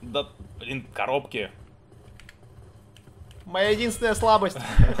 Да, блин, коробки. Моя единственная слабость.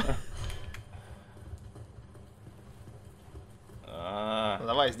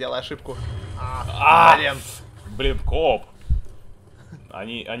 Давай, сделай ошибку. Блин, коп.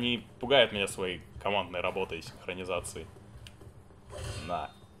 Они пугают меня своей командной работой и синхронизацией. На.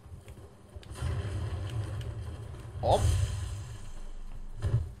 Оп.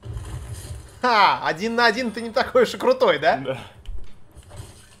 Ха, 1 на 1 ты не такой уж и крутой, да? Да.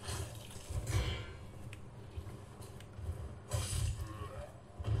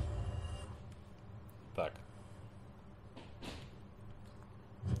 Так.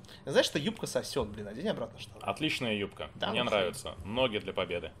 Знаешь, что юбка сосет, блин, одень обратно что ли? Отличная юбка. Да, мне нравится. Ноги для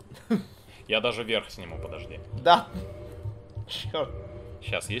победы. Я даже верх сниму, подожди. Да. Черт.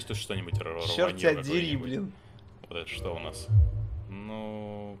 Сейчас, есть тут что-нибудь Черт тебя дери, блин. Вот это что у нас?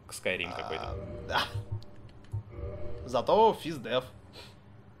 Ну, Skyrim какой-то. Да. Зато физдев.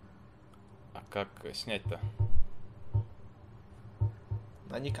 А как снять-то?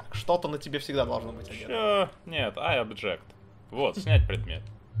 А никак. Что-то на тебе всегда должно быть одето. Чё? Нет, I-Object. Вот, снять предмет.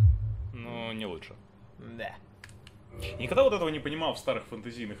 Ну, не лучше. Да. Никогда вот этого не понимал в старых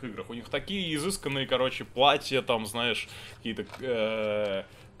фэнтезийных играх. У них такие изысканные, короче, платья, там, знаешь, какие-то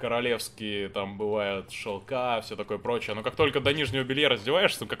королевские, там, бывают шелка, все такое прочее. Но как только до нижнего белья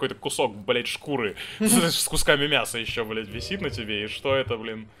раздеваешься, там какой-то кусок, блядь, шкуры с кусками мяса еще, блядь, висит на тебе. И что это,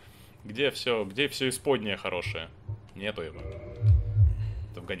 блин? Где все исподнее хорошее? Нету его.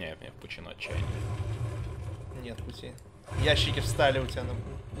 Это вгоняет меня в пучину отчаяния. Нет пути. Ящики встали у тебя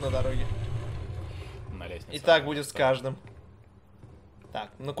на дороге. На лестнице. И так будет с каждым.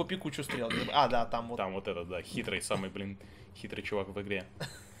 Так, накупи кучу стрел. А, да, там вот. Там вот этот, да, хитрый, самый, блин, хитрый чувак в игре.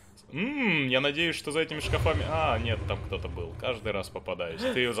 Я надеюсь, что за этими шкафами... А, нет, там кто-то был. Каждый раз попадаюсь.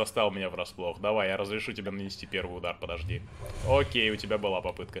 Ты застал меня врасплох. Давай, я разрешу тебе нанести первый удар, подожди. Окей, у тебя была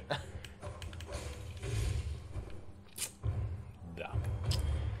попытка. Да.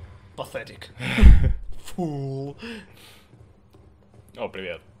 Паthetic. Фул. О,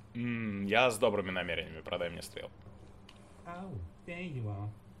 привет. Я с добрыми намерениями, продай мне стрел. Oh, there you are.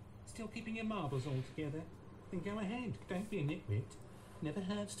 Still keeping your marbles all together? Then go ahead, don't be a nitwit. Never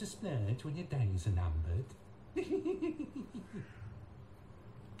hurts to splurge when your days are numbered.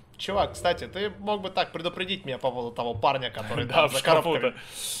 Чувак, кстати, ты мог бы так предупредить меня по поводу того парня, который Да, там в за шкафу-то. коробками.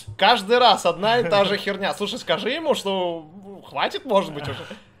 Каждый раз одна и та же херня. Слушай, скажи ему, что хватит, может быть, уже.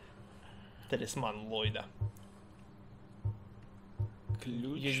 Талисман Ллойда.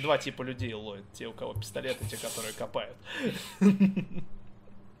 Ключ. Есть два типа людей, Ллойд. Те, у кого пистолеты, те, которые копают.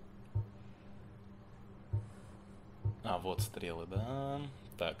 А, вот стрелы, да.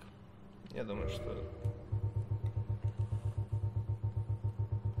 Так. Я думаю, что...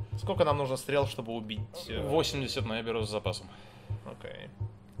 Сколько нам нужно стрел, чтобы убить? 80, но я беру с запасом. Окей.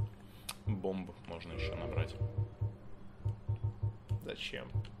 Бомб можно еще набрать. Зачем?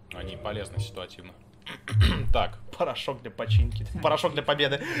 Они полезны ситуативно. Так. Порошок для починки. Порошок для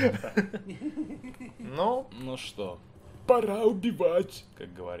победы. Ну? Ну что? Пора убивать,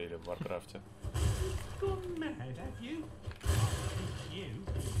 как говорили в Варкрафте. Gone mad, have you? You,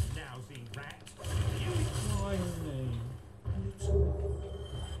 lousy rat. You find me. Little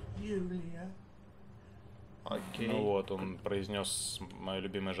Julia. Окей. Ну вот, он произнес мое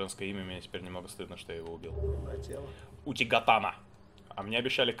любимое женское имя, мне теперь немного стыдно, что я его убил. Утигатана. А мне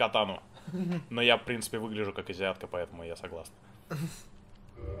обещали катану. Но я, в принципе, выгляжу как азиатка, поэтому я согласна.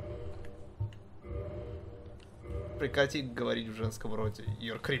 Прекрати говорить в женском роде.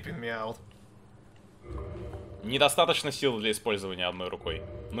 You're creeping me out. Недостаточно сил для использования одной рукой.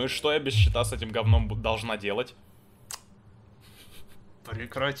 Ну и что я без щита с этим говном должна делать?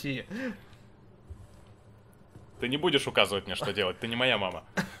 Прекрати. Ты не будешь указывать мне, что делать, ты не моя мама.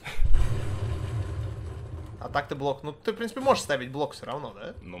 А так ты блок... Ну, ты, в принципе, можешь ставить блок все равно,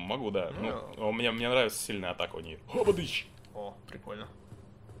 да? Ну, могу, да. Ну. Ну, мне нравится сильная атака у нее. Хобадыщ! О, прикольно.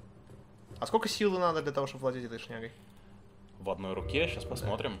 А сколько силы надо для того, чтобы владеть этой шнягой? В одной руке, сейчас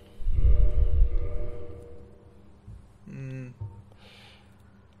посмотрим.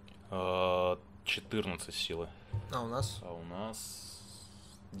 14 силы. А у нас? А у нас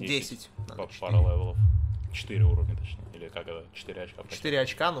 10. Пара левелов. 4 уровня, точнее. Или как это? 4 очка. 4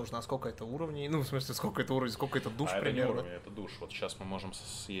 очка нужно, а сколько это уровней? Ну, в смысле, сколько это уровней, сколько это душ а примерно? это не уровень, это душ. Вот сейчас мы можем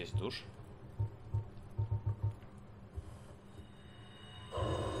съесть душ.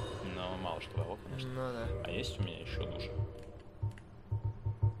 Но мало что того, конечно. Ну да. А есть у меня еще душ?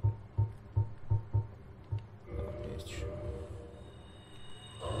 Есть еще.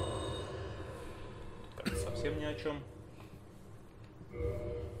 Как совсем ни о чем.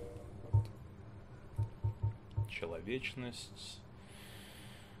 Человечность.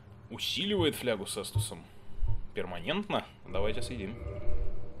 Усиливает флягу с эстусом. Перманентно? Давайте съедим.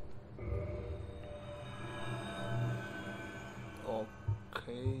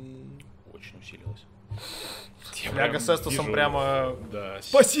 Окей. Очень усилилась. Фляга с эстусом прямо... Да.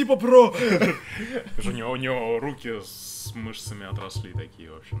 Спасибо, бро! У него руки с мышцами отросли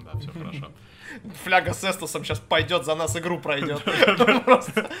такие, в общем, да, все хорошо. Фляга с эстусом сейчас пойдет за нас, игру пройдет.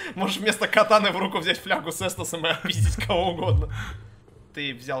 Просто можешь вместо катаны в руку взять флягу с эстусом и обидеть кого угодно.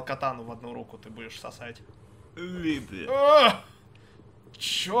 Ты взял катану в одну руку, ты будешь сосать.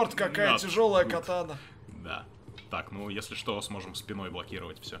 Черт, какая тяжелая катана. Да. Так, ну если что, сможем спиной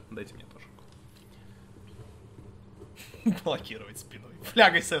блокировать все. Дайте мне тоже. Блокировать спиной.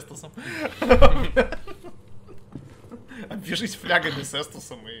 Флягой с эстусом. Обвяжись флягами с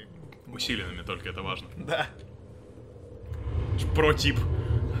эстусом и... Усиленными только, это важно. Да. Про-тип.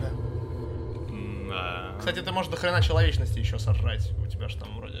 Да. Кстати, ты можешь до хрена человечности еще сожрать. У тебя же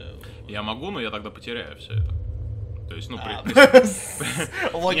там вроде... Я могу, но я тогда потеряю все это. То есть, ну,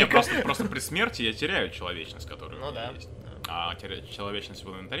 Логика. Не, просто при смерти я теряю человечность, которая у меня да. есть. А терять человечность в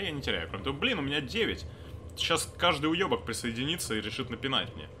инвентаре я не теряю. Кроме того, блин, у меня 9. Сейчас каждый уебок присоединится и решит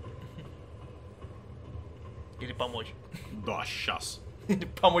напинать мне. Или помочь. Да, сейчас. Или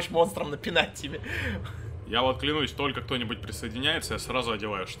помочь монстрам напинать тебе. Я вот клянусь, только кто-нибудь присоединяется, я сразу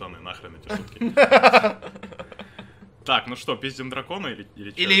одеваю штаны, нахрен эти шутки. Так, ну что, пиздим дракона или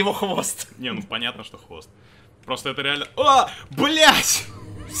что? Или его хвост. Не, ну понятно, что хвост. Просто это реально... А, блять!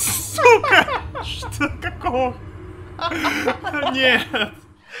 Сука! Что? Какого? Нет!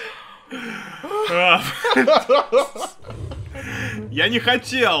 Я не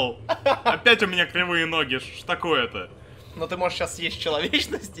хотел! Опять у меня кривые ноги, что такое-то? Но ты можешь сейчас съесть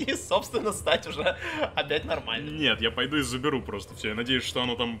человечность и, собственно, стать уже опять нормальным. Нет, я пойду и заберу просто все. Я надеюсь, что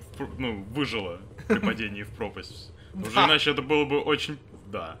оно там, ну, выжило при падении в пропасть. Уже иначе это было бы очень...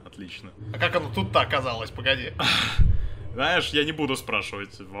 Да, отлично. А как оно тут-то оказалось? Погоди. Знаешь, я не буду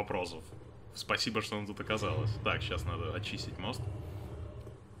спрашивать вопросов. Спасибо, что оно тут оказалось. Так, сейчас надо очистить мост.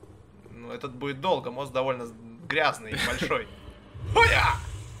 Ну, этот будет долго. Мост довольно грязный и большой. Хуя!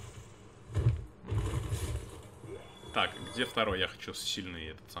 Так, где второй? Я хочу сильный,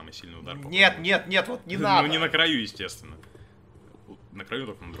 этот самый сильный удар. Нет, нет, нет, вот не надо. Ну, не на краю, естественно. На краю,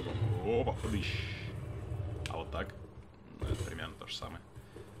 только на другом. Опа, подыщ. А вот так. Ну, это примерно то же самое.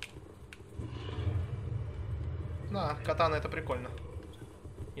 Да, катана это прикольно.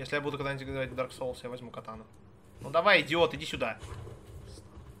 Если я буду когда-нибудь играть в Dark Souls, я возьму катану. Ну давай, идиот, иди сюда.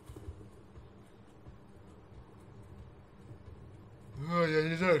 Я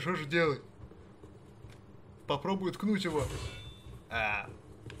не знаю, что же делать. Попробую ткнуть его.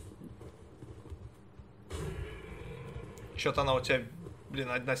 Что-то она у тебя, блин,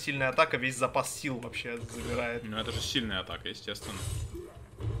 одна сильная атака, весь запас сил вообще забирает. Ну это же сильная атака, естественно.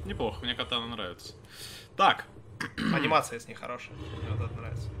 Неплохо, мне катана нравится. Так. Анимация с ней хорошая. Мне вот это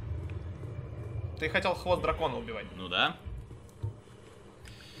нравится. Ты хотел хвост дракона убивать. Ну да.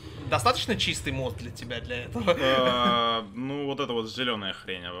 Достаточно чистый мост для тебя для этого? Ну вот это вот зеленая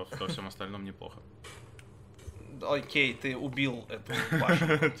хрень, а во всем остальном неплохо. Окей, ты убил эту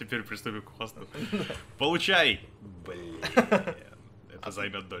башню. Теперь приступим к хвосту. Получай! Блин. Это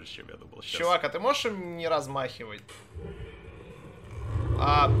займет дольше, чем я думал. Чувак, а ты можешь им не размахивать?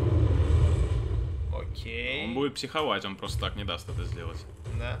 Окей. Он будет психовать, он просто так не даст это сделать.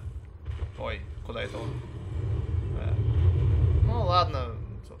 Да. Ой, куда это он? Ну ладно,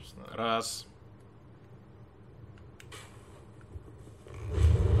 собственно. Раз.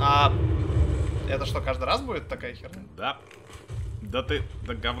 Это что, каждый раз будет такая херня? Да. Да ты,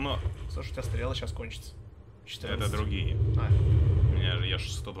 да говно. Слушай, у тебя стрелы сейчас кончатся. 14. Это другие. Я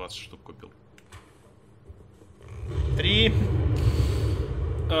же 120 штук купил. 3.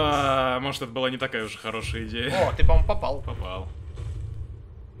 Может, это была не такая уж хорошая идея. О, ты, по-моему, попал. Попал.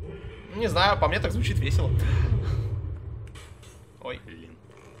 Не знаю, по мне так звучит весело. Ой. Блин.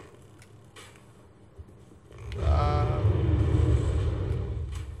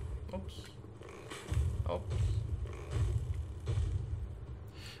 Опс. Опс.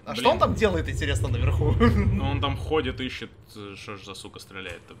 Что он там делает, интересно, наверху? Ну, он там ходит, ищет, что ж за сука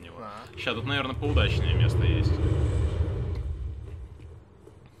стреляет-то в него. Сейчас тут, наверное, поудачнее место есть.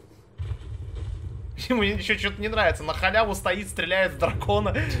 Ему еще что-то не нравится. На халяву стоит, стреляет в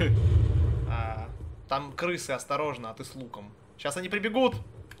дракона. Там крысы, осторожно, а ты с луком. Сейчас они прибегут.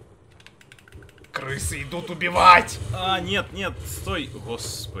 Крысы идут убивать. Нет, нет, стой.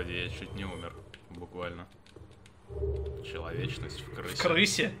 Господи, я чуть не умер. Буквально. Человечность в крысе. В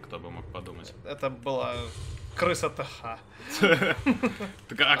крысе? Кто бы мог подумать. Это была крыса ТХ.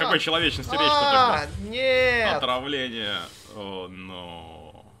 О какой человечности речь-то тогда? Нет! Отравление. О,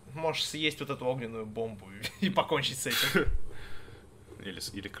 но. Можешь съесть вот эту огненную бомбу и покончить с этим.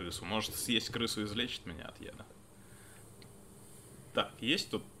 Или крысу. Может, съесть крысу излечит меня от яда. Так,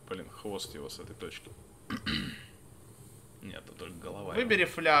 есть тут, блин, хвост его с этой точки? Нет, это только голова. Выбери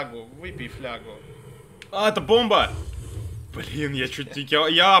флягу, выпей флягу. Это бомба! Блин, я чуть не...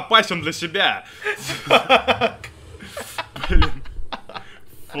 Я опасен для себя! Блин.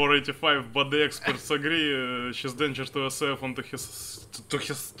 485 body experts agree, she's danger to herself and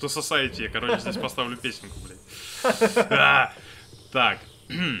to society. Короче, здесь поставлю песенку, блядь. Так.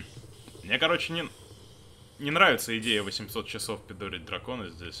 Мне, короче, не нравится идея 800 часов пидорить дракона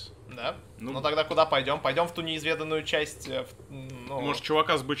здесь. Да? Ну тогда куда пойдем? Пойдем в ту неизведанную часть. Может,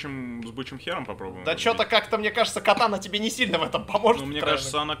 чувака с бычьим хером попробуем? Да что-то как-то, мне кажется, катана тебе не сильно в этом поможет. Ну, мне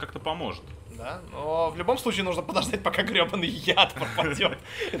кажется, она как-то поможет. Да? Но в любом случае нужно подождать, пока гребаный яд пропадет.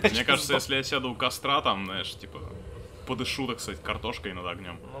 Мне кажется, если я сяду у костра, там, знаешь, типа, подышу, так сказать, картошкой над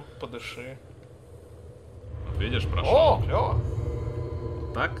огнем. Ну, подыши. Вот видишь, прошел. О, клево.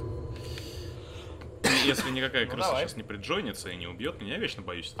 Так. Если никакая крыса сейчас не приджойнится и не убьет меня, я вечно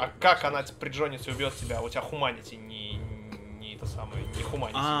боюсь. А как она приджонится и убьет тебя? У тебя хуманити не это самое, не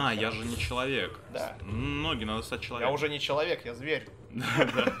хуманити. Я же не человек. Да. Ноги надо стать человеком. Я уже не человек, я зверь. Да.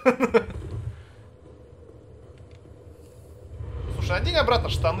 Слушай, одень обратно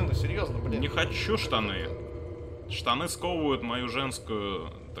штаны, ну серьезно, блин. Не хочу штаны. Штаны сковывают мою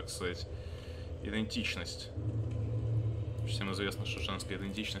женскую, так сказать, идентичность. Всем известно, что женская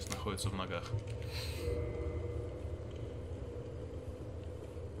идентичность находится в ногах.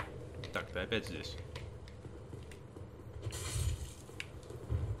 Так, ты опять здесь.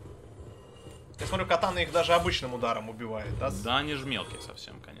 Я смотрю, катана их даже обычным ударом убивает, да? Да, они же мелкие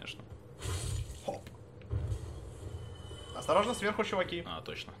совсем, конечно. Хоп. Осторожно, сверху, чуваки.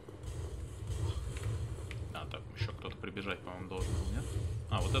 Точно. Так, еще кто-то прибежать, по-моему, должен был, нет?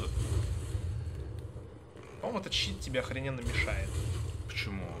 Вот этот. По-моему, этот щит тебе охрененно мешает.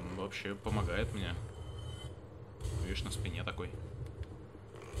 Почему? Он вообще помогает мне. Видишь, на спине такой.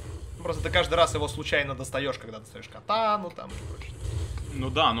 Просто ты каждый раз его случайно достаешь, когда достаешь катану, там и прочее. Ну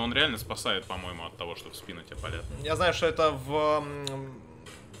да, но он реально спасает, по-моему, от того, что в спину тебе палят. Я знаю, что это в...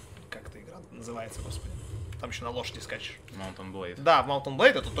 Как эта игра называется, господи? Там еще на лошади скачешь. Mountain Blade. Да, в Mountain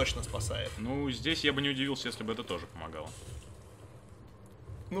Blade это точно спасает. Ну, здесь я бы не удивился, если бы это тоже помогало.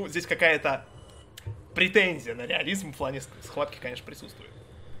 Ну, здесь какая-то претензия на реализм в плане схватки, конечно, присутствует.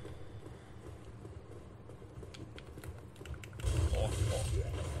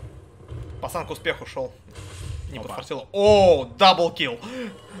 Пацан к успеху шел. Не Опа. подфартило. О, даблкилл.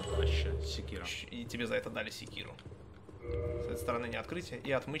 Вообще, секира. И тебе за это дали секиру. С этой стороны не открытие.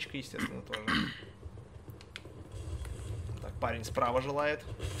 И отмычка, естественно, тоже. Так, парень справа желает.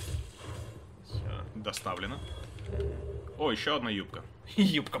 Все. Доставлено. О, еще одна юбка.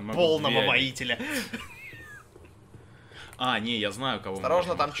 Юбка Могу полного две. воителя. А, не, я знаю, кого мы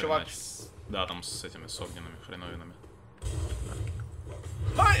Осторожно, можем там чувак охранять. с... Да, там с этими, с огненными хреновинами.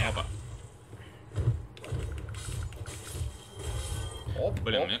 Опа. Оп,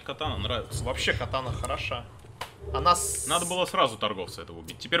 Блин, оп. мне катана нравится. Вообще катана хороша. Она с... Надо было сразу торговца этого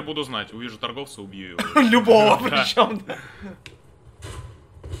убить. Теперь буду знать. Увижу торговца, убью его. Любого Да. причем.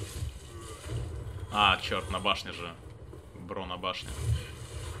 А, черт, на башне же. Бро на башне.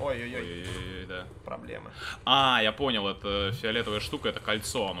 Ой-ой-ой, Ой-ой-ой, да. проблемы. А, я понял, это фиолетовая штука, это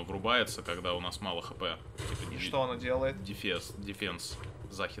кольцо, оно врубается, когда у нас мало хп. И что оно делает? Дефенс,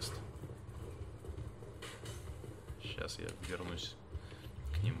 захист. Сейчас я вернусь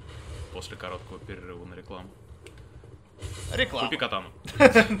к ним после короткого перерыва на рекламу. Реклама. Купи катану.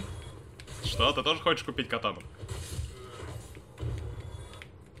 Что, ты тоже хочешь купить катану?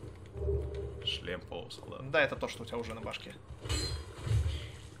 Шлем полусолдата. Да, это то, что у тебя уже на башке.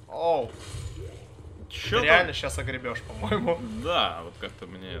 Оу, Чё ты реально сейчас огребешь, по-моему. Да, вот как-то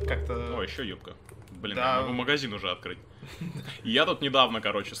мне... Как-то... О, еще юбка. Блин, Да. я могу магазин уже открыть. И я тут недавно,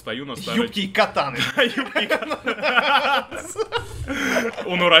 короче, стою на старой... Юбки и катаны.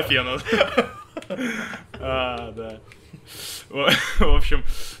 У Нурофена. А, да. В общем,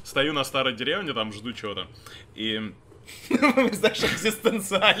 стою на старой деревне, там жду чего-то. И... Знаешь,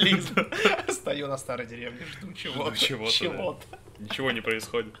 экзистенциализм. Стою на старой деревне, жду чего-то. Чего-то, Чего-то. Ничего не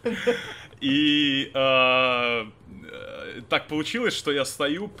происходит. И так получилось, что я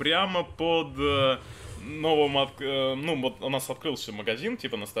стою прямо под новым... Ну, вот у нас открылся магазин,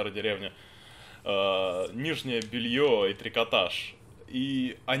 типа на старой деревне. Нижнее белье и трикотаж.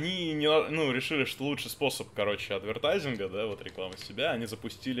 И они решили, что лучший способ, короче, адвертайзинга, да, вот рекламы себя, они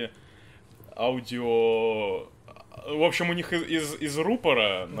запустили аудио... В общем, у них из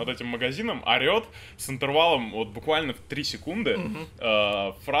рупора над этим магазином орет с интервалом вот буквально в 3 секунды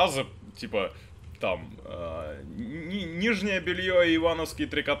фраза типа там нижнее белье и ивановский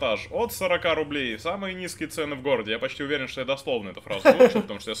трикотаж от 40 рублей, самые низкие цены в городе. Я почти уверен, что я дословно эту фразу выучил,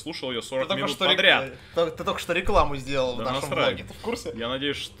 потому что я слушал ее 40 минут подряд. Ты только что рекламу сделал в Да нашем насрать. блоге, ты в курсе? Я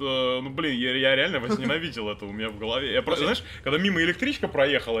надеюсь, что... Ну, блин, я реально возненавидел это у меня в голове. Я просто, знаешь, когда мимо электричка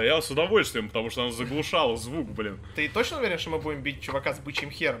проехала, я с удовольствием, потому что она заглушала звук, блин. Ты точно уверен, что мы будем бить чувака с бычьим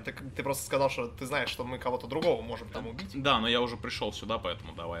хером? Ты просто сказал, что ты знаешь, что мы кого-то другого можем там убить. Да, но я уже пришел сюда,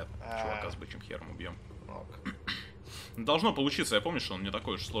 поэтому давай чувака с бычьим хером убьем. Ок. Должно получиться, я помню, что он не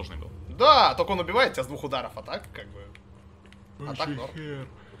такой уж сложный был. Да, только он убивает тебя с 2 ударов, а так, как бы... А так норм.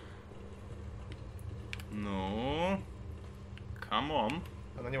 Ну... Камон.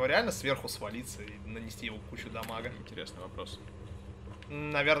 А на него реально сверху свалиться и нанести его кучу дамага? Интересный вопрос.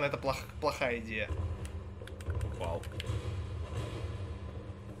 Наверное, это плохая идея. Вау.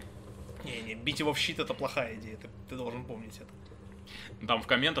 Не, бить его в щит — это плохая идея, ты должен помнить это. Там в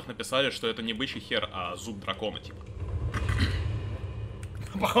комментах написали, что это не бычий хер, а зуб дракона, типа.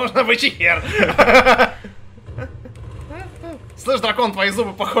 Похоже на бычий хер. Слышь, дракон, твои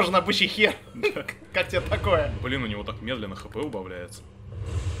зубы похожи на бычий хер. Как тебе такое? Блин, у него так медленно хп убавляется.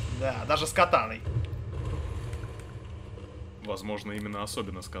 Да, даже с катаной. Возможно, именно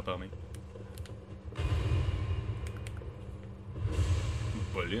особенно с катаной.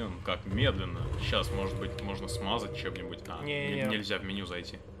 Блин, как медленно. Сейчас, может быть, можно смазать чем-нибудь. А, Не-не-не. нельзя в меню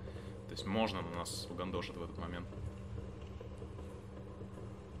зайти. То есть можно, но нас угандошит в этот момент.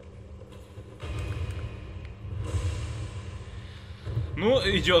 Ну,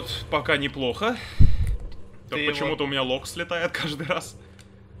 идет пока неплохо. Только его- почему-то у меня лок слетает каждый раз.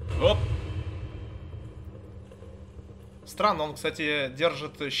 Оп! Странно, он, кстати,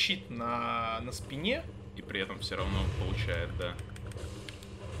 держит щит на спине. И при этом все равно получает, да.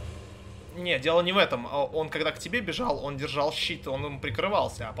 Не, дело не в этом. Он, когда к тебе бежал, он держал щит, он им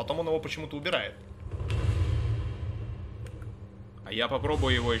прикрывался, а потом он его почему-то убирает. А я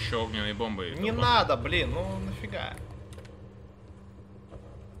попробую его еще огненной бомбой. Не долбануть. надо, блин, ну нафига.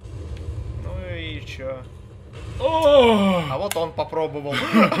 Ну и чё? О! А вот он попробовал.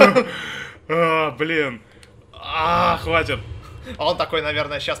 Блин. Хватит. А он такой,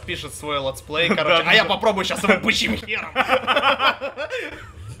 наверное, сейчас пишет свой летсплей, короче. А я попробую сейчас его бычьим хером.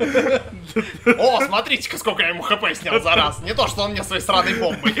 О, смотрите-ка, сколько я ему хп снял за раз. Не то, что он мне своей сраной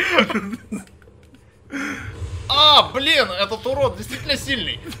бомбой. А, блин, этот урод действительно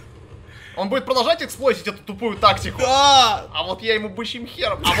сильный. Он будет продолжать эксплойтить эту тупую тактику. Да! А вот я ему бычьим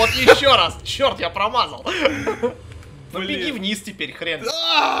хером. А вот еще раз. Черт, я промазал. Ну Блин. беги вниз теперь, хрен.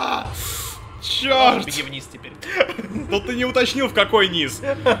 Черт! Беги вниз теперь. Но ты не уточнил, в какой низ.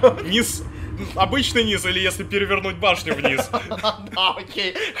 Низ... Обычный низ или если перевернуть башню вниз? Да,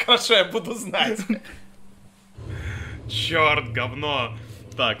 окей. Хорошо, я буду знать. Черт, говно.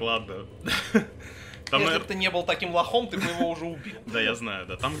 Так, ладно. Там, Если бы ты не был таким лохом, ты бы его уже убил. Да, я знаю,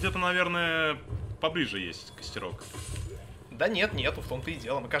 да. Там где-то, наверное, поближе есть костерок. Да нет, нету, в том-то и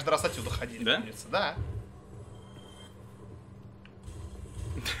дело. Мы каждый раз отсюда ходили, Да? помнится. Да.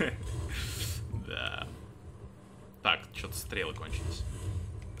 Да. Так, что-то стрелы кончились.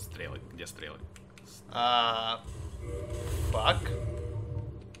 Стрелы, где стрелы? Фак.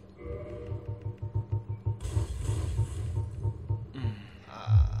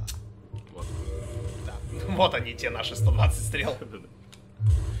 Вот. Да. Вот они, те наши 120 стрел.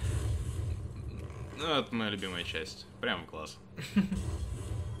 Ну, это моя любимая часть. Прям класс.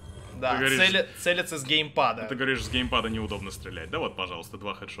 Да, Ты говоришь- целится с геймпада. Ты говоришь, с геймпада неудобно стрелять. Да вот, пожалуйста,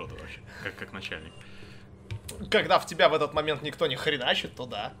 2 хедшота вообще. Как начальник. Когда в тебя в этот момент никто не хреначит, то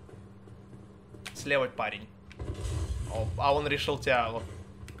да. Слева парень. А он решил тебя вот...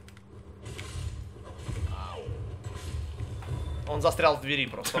 Ау. Он застрял в двери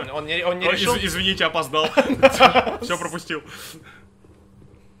просто. Он не Ой, решил... извините, опоздал. Все пропустил.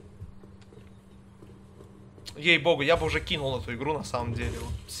 Ей-богу, я бы уже кинул эту игру на самом деле.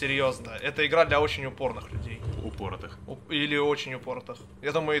 Вот, серьезно. Это игра для очень упорных людей. Упоротых. Или очень упоротых.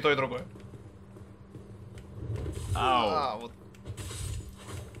 Я думаю, и то, и другое. Ау. Вот.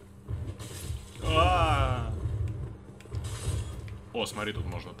 О, смотри, тут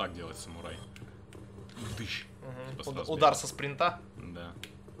можно так делать, самурай. Дыщ. Типа сразу Удар со спринта. Да.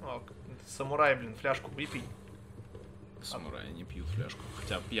 О, самурай, блин, фляжку выпей. Самураи не пьют фляжку.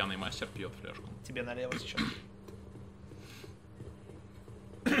 Хотя пьяный мастер пьет фляжку. Тебе налево сейчас.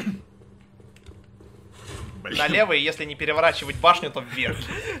 Блин. Налево, и если не переворачивать башню, то вверх.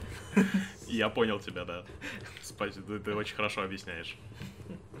 Я понял тебя, да. Спасибо, ты очень хорошо объясняешь.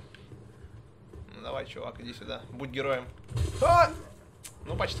 Ну, давай, чувак, иди сюда. Будь героем.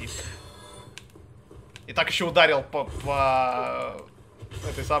 Ну, почти. И так еще ударил по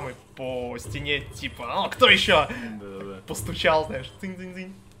этой самой, по стене, типа, кто еще? Да-да-да. Постучал, знаешь,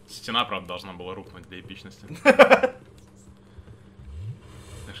 тынь-тынь-тынь. Стена, правда, должна была рухнуть для эпичности.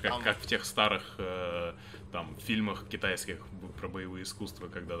 Знаешь, как в тех старых там фильмах китайских про боевые искусства,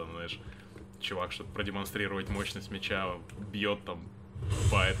 когда там, знаешь, чувак, чтобы продемонстрировать мощность меча, бьет там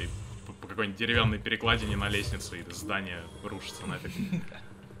по какой-нибудь деревянной перекладине на лестнице, и здание рушится нафиг.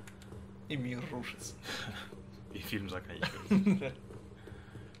 И мир рушится. И фильм заканчивается.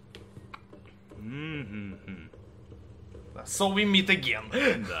 So we meet again.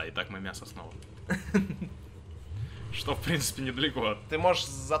 Да, и так мы мясо снова. Что, в принципе, недалеко. Ты, можешь,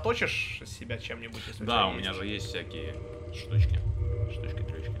 заточишь себя чем-нибудь, если Да, тебя у меня есть? же есть всякие штучки.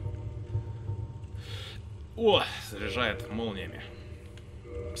 Штучки-трючки. О, заряжает молниями.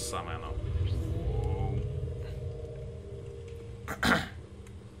 Самое оно.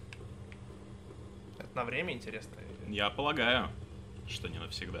 Это на время интересно? Я полагаю, что не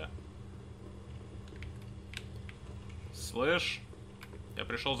навсегда. Слышь, я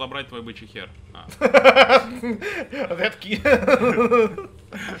пришел забрать твой бычий хер. That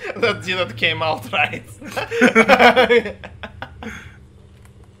didn't came out right.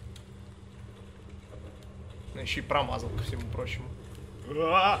 Еще и промазал, ко всему прочему.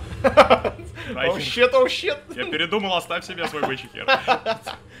 Oh shit, oh shit. Я передумал, оставь себе свой бычий хер.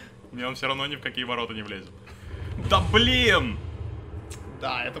 Мне он все равно ни в какие ворота не влезет. Да блин!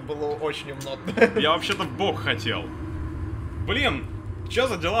 Да, это было очень умно. Я вообще-то в бок хотел. Блин, что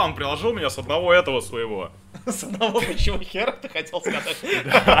за дела? Он приложил меня с одного этого своего. С одного бычьего хера, ты хотел сказать?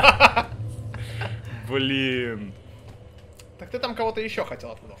 Блин. Так ты там кого-то еще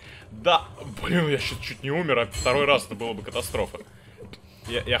хотел оттуда. Да, блин, я чуть не умер, а второй раз это было бы катастрофа.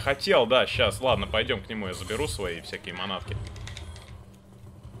 Я хотел, да, сейчас, ладно, пойдем к нему, я заберу свои всякие манатки.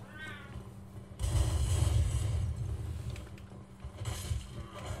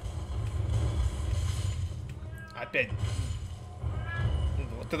 Опять.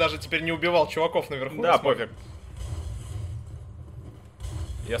 Ты даже теперь не убивал чуваков наверху. Да, пофиг.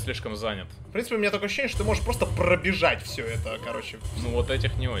 Я слишком занят. В принципе, у меня такое ощущение, что ты можешь просто пробежать все это, короче. Ну вот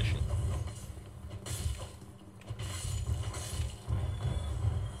этих не очень.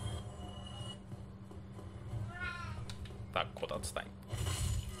 Так, кот, отстань.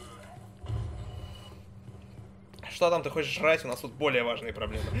 Что там ты хочешь жрать? У нас тут более важные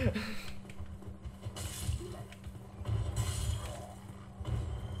проблемы.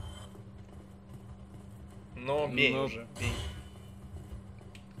 Но бей Ну. уже, бей.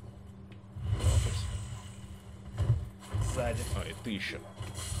 Сзади. Ой, ты еще.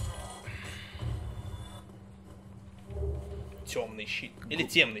 Темный щит. Или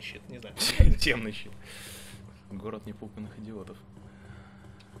темный щит, не знаю. Темный щит. Город непуганных идиотов.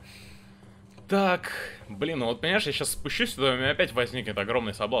 Так, блин, ну вот понимаешь, я сейчас спущусь туда, у меня опять возникнет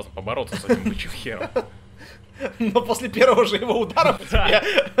огромный соблазн побороться с этим бычьим хером. Но после первого же его удара по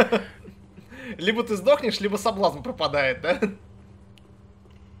тебе либо ты сдохнешь, либо соблазн пропадает, да?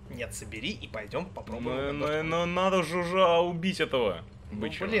 Нет, собери и пойдем попробуем. Ну надо же уже убить этого Ну,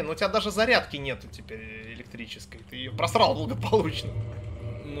 бычьего. блин, у тебя даже зарядки нету теперь электрической. Ты ее просрал благополучно.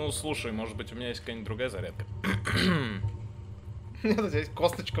 Ну слушай, может быть у меня есть какая-нибудь другая зарядка. Нет, у тебя есть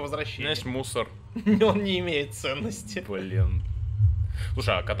косточка У меня возвращения. есть мусор. Он не имеет ценности. Блин.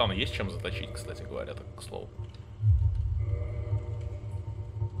 Слушай, а катану есть чем заточить, кстати говоря, так к слову.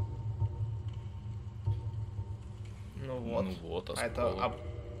 Ну вот. Ну вот, А это осколок.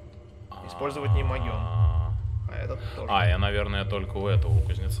 использовать не могём. А этот тоже. А, я, наверное, только у этого, у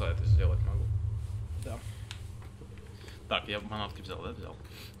кузнеца это сделать могу. Да. Так, я манатки взял, да, взял?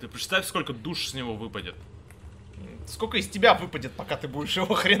 Ты представь, сколько душ с него выпадет. Сколько из тебя выпадет, пока ты будешь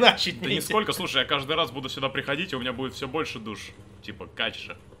его хреначить? Да нисколько, слушай, я каждый раз буду сюда приходить, и у меня будет все больше душ. Типа,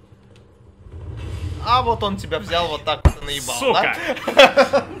 кача. А вот он тебя взял вот так вот и наебал, Сука!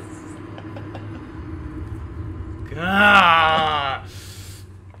 да? А!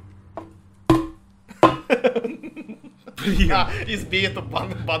 Блин. Избей эту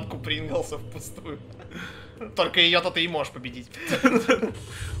банку Принглса впустую. Только ее-то ты и можешь победить.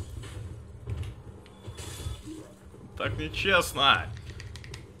 Так нечестно.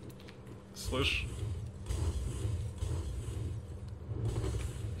 Слышь?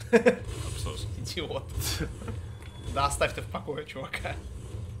 Абсос. Идиот. Да оставь ты в покое, чувака.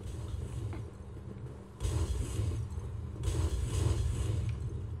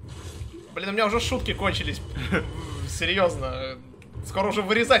 Блин, у меня уже шутки кончились. Серьезно. Скоро уже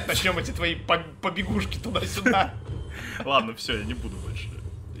вырезать начнем эти твои побегушки туда-сюда. Ладно, все, я не буду больше.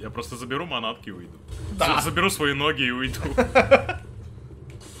 Я просто заберу манатки и уйду. Да. Заберу свои ноги и уйду.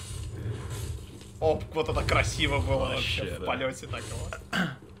 Оп, вот это красиво было Вообще, вообще в да. полете такого.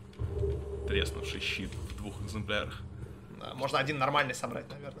 Треснувший щит в 2 экземплярах. Да, можно один нормальный собрать,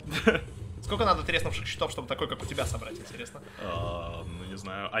 наверное. Сколько надо треснувших щитов, чтобы такой, как у тебя, собрать, интересно? Ну, не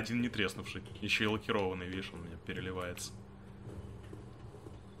знаю, один не треснувший. Еще и лакированный, видишь, он у меня переливается.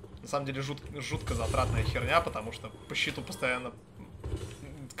 На самом деле жутко затратная херня, потому что по щиту постоянно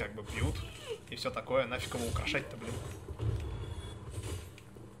как бы бьют и все такое. Нафиг его украшать-то, блин.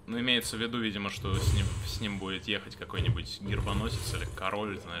 Ну, имеется в виду, видимо, что с ним будет ехать какой-нибудь гербоносец или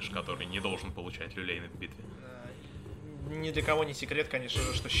король, знаешь, который не должен получать люлей в битве. Ни для кого не секрет, конечно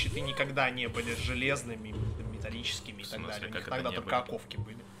же, что щиты никогда не были железными, металлическими и так далее. У них как это тогда не только были? оковки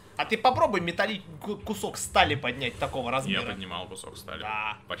были. А ты попробуй кусок стали поднять такого Я размера. поднимал кусок стали.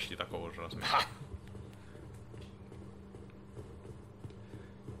 Да. Почти такого же размера. Да.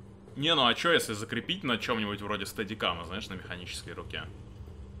 Не, ну а чё, если закрепить на чем-нибудь вроде стадикама, знаешь, на механической руке?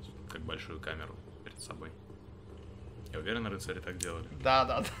 Как большую камеру перед собой. Я уверен, рыцари так делали.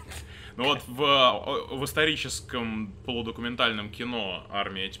 Да. Ну вот в историческом полудокументальном кино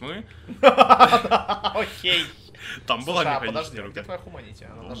 «Армия тьмы» Окей. там была Слушай, а подожди, механическая где рука. твоя хуманити?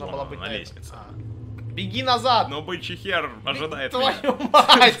 Она Ну, должна вон была она, быть на этом. лестнице. А. Беги назад! Но бычий хер ожидает меня. Твою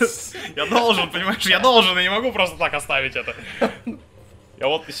мать! Я должен, понимаешь, я должен, я не могу просто так оставить это. Я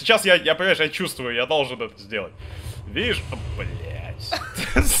вот сейчас, я понимаешь, я чувствую, я должен это сделать. Видишь? Блять.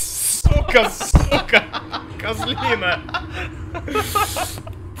 Сука, козлина.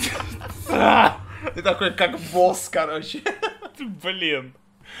 Ты такой, как босс, короче. Блин.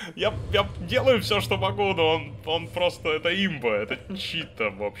 Я делаю все, что могу, но он просто, это имба, это чит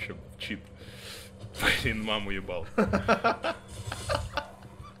там, в общем, чит. Блин, маму ебал.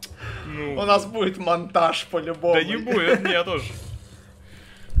 Ну, У нас будет монтаж по-любому. да не будет, нет уж.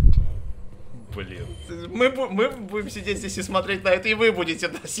 Блин. Мы будем сидеть здесь и смотреть на это, и вы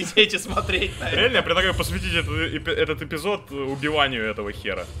будете сидеть и смотреть на это. Реально, я предлагаю посвятить этот эпизод убиванию этого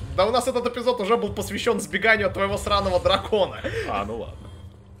хера. Да у нас этот эпизод уже был посвящен сбеганию от твоего сраного дракона. А, ну ладно.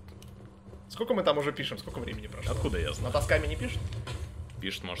 Сколько мы там уже пишем? Сколько времени прошло? Откуда я знаю? На досками не пишет?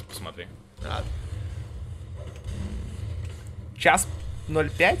 Пишет, может, посмотри. Час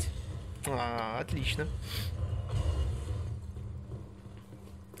 05? Отлично.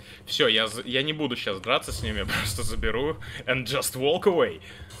 Все, я не буду сейчас драться с ними, я просто заберу and just walk away.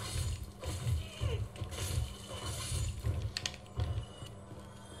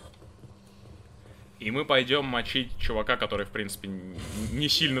 И мы пойдем мочить чувака, который, в принципе, не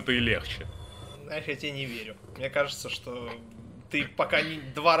сильно-то и легче. Знаешь, я тебе не верю. Мне кажется, что ты пока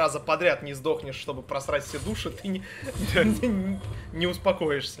 2 раза подряд не сдохнешь, чтобы просрать все души, ты не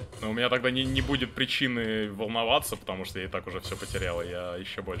успокоишься. Но у меня тогда не будет причины волноваться, потому что я и так уже все потерял, и я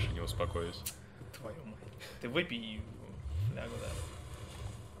еще больше не успокоюсь. Твою мать. Ты выпей флягу, да.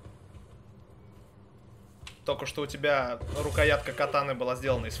 Только что у тебя рукоятка катаны была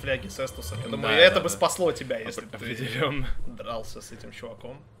сделана из фляги с эстусом. Я думаю, это бы спасло тебя, если бы ты дрался с этим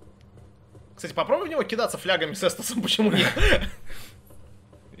чуваком. Кстати, попробуй в него кидаться флягами с эстусом, почему нет?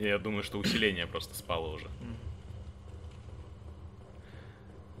 Я думаю, что усиление просто спало уже.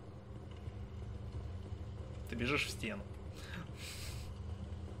 Ты бежишь в стену.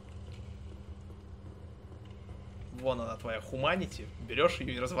 Вон она, твоя хуманити. Берешь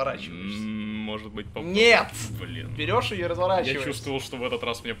ее и разворачиваешься. Может быть, Нет! Блин. Берешь ее и разворачиваешься. Я чувствовал, что в этот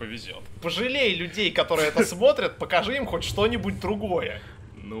раз мне повезет. Пожалей людей, которые это смотрят, покажи им хоть что-нибудь другое.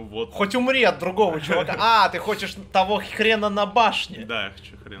 Ну вот. Хоть умри от другого чувака. А, ты хочешь того хрена на башне? Да, я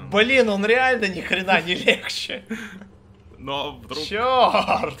хочу хрена. Блин, он реально ни хрена не легче. Но вдруг...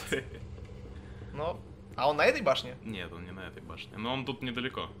 Черт! Ну, а он на этой башне? Нет, он не на этой башне. Но он тут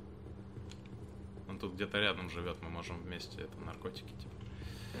недалеко. Он тут где-то рядом живет, мы можем вместе, это наркотики, типа.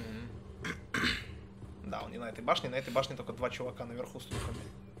 Да, он не на этой башне только 2 чувака наверху с луками,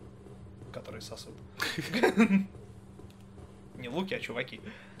 которые сосут. Не луки, а чуваки.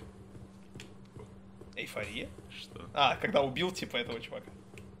 Эйфория? Что? А, когда убил, типа, этого чувака.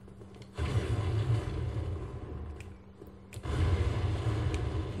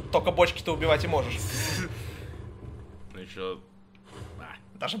 Только бочки ты убивать и можешь. Ну еще...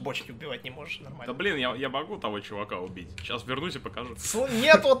 Даже бочки убивать не можешь нормально. Да блин, я могу того чувака убить. Сейчас вернусь и покажу.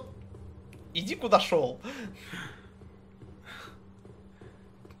 Нет, вот... Иди куда шел.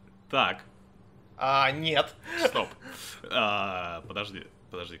 Так. Нет. Стоп.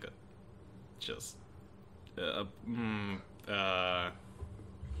 Подожди-ка. Сейчас. Ты,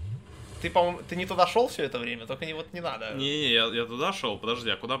 по-моему, ты не туда шел все это время, только не надо. Не, я туда шел. Подожди,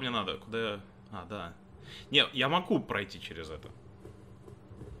 а куда мне надо? Куда я... Да. Не, я могу пройти через это.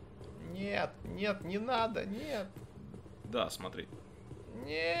 Нет, не надо, нет. Да, смотри.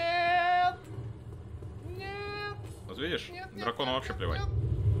 Нет. Вот видишь, Нет, дракону вообще плевать. нет.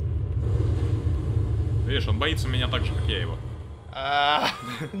 Видишь, он боится меня так же, как я его.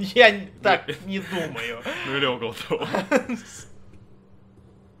 Я так не думаю. Ну или около того.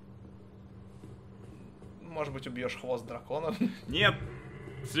 Может быть, убьешь хвост дракона? Нет,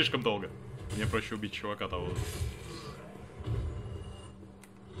 слишком долго. Мне проще убить чувака того.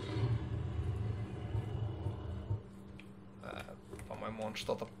 По-моему, он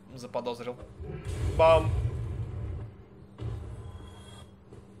что-то заподозрил. Бам!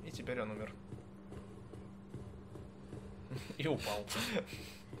 И теперь он умер. И упал.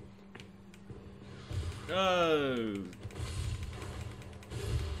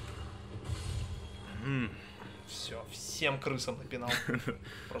 Все, всем крысам напинал.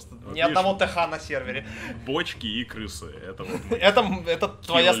 Просто Вот ни видишь, одного ТХ на сервере. Бочки и крысы. Это вот мой Это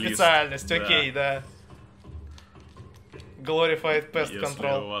твоя kill list. специальность, Да. окей, да. Glorified Pest Если у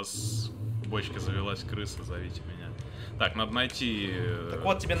Control. вас в бочке завелась крыса, зовите меня. Так, надо найти... Так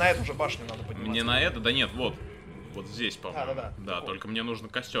вот, тебе на эту же башню надо подниматься. Мне на это? Да нет, вот. Вот здесь, по-моему. Да. Да, Такой. только мне нужно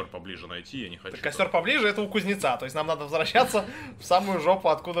костер поближе найти, я не хочу. Так костер поближе, это у кузнеца. То есть нам надо возвращаться в самую жопу,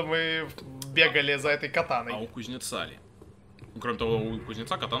 откуда мы бегали за этой А катаной. у кузнеца ли? Ну, кроме того, у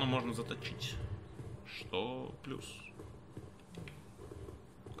кузнеца катану можно заточить. Что плюс.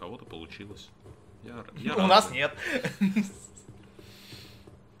 У кого-то получилось. Я У рад. нас нет.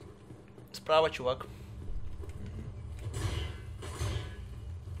 Справа, чувак.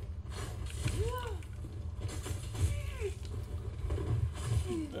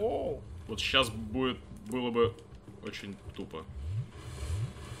 Оу. Вот сейчас было бы очень тупо.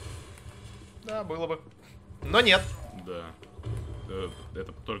 Да, было бы. Но нет. Да.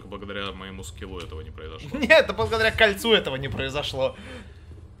 Это только благодаря моему скиллу этого не произошло. Нет, это благодаря кольцу этого не произошло.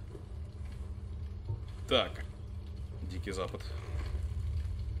 Так. Дикий Запад.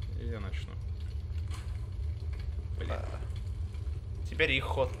 И я начну. Блин. Теперь их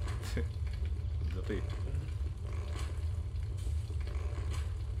ход. Да ты.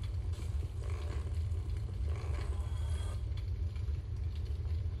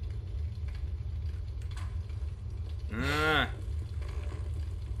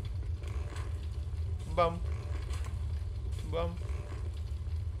 Бам. Бам.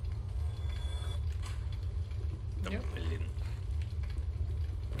 Да, Нет. блин.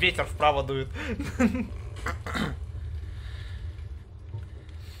 Ветер вправо дует.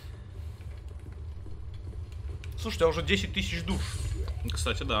 Слушай, у тебя уже 10 тысяч душ.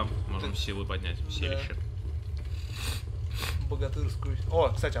 Кстати, да, можем силы поднять, силище. Богатырскую. О,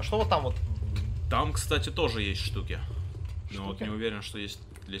 кстати, а что вот там вот? Там, кстати, тоже есть штуки. Но вот не уверен, что есть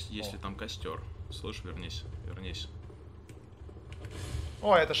ли там костер. Слышь, вернись.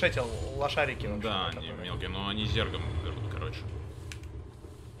 О, это ж эти лошарики. Да, они мелкие, но они зергом берут, короче.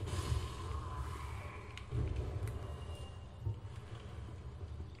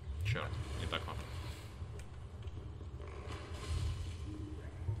 Черт, не так надо.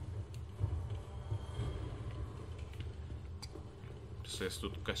 Если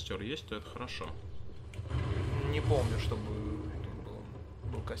тут костер есть, то это хорошо. Не помню, чтобы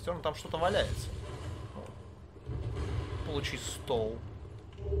был костер, но там что-то валяется. Получи стол.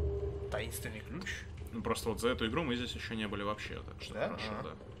 Таинственный ключ. Ну просто вот за эту игру мы здесь еще не были вообще, так что да? хорошо,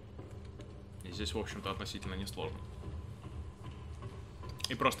 да. И здесь, в общем-то, относительно несложно.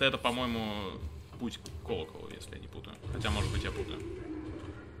 И просто это, по-моему, путь к колоколу, если я не путаю. Хотя, может быть, я путаю.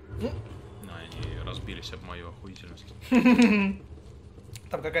 Они разбились об мою охуительность.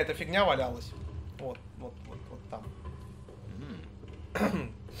 Там какая-то фигня валялась. Вот там.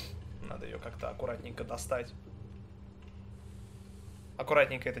 Надо ее как-то аккуратненько достать.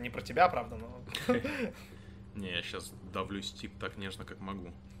 Аккуратненько это не про тебя, правда, но... Не, я сейчас давлю стик так нежно, как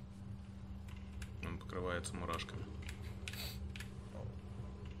могу. Он покрывается мурашками.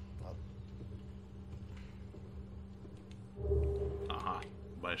 Ага,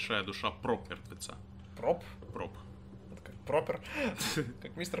 большая душа проб мертвеца. Проб? Проб. Это как пропер.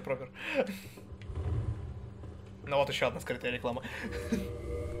 Как мистер Пропер. Ну вот еще одна скрытая реклама.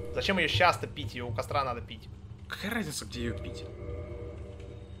 Зачем ее часто пить? Ее у костра надо пить. Какая разница, где ее пить?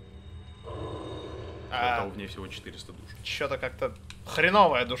 Того в ней всего 400 душ. Что-то как-то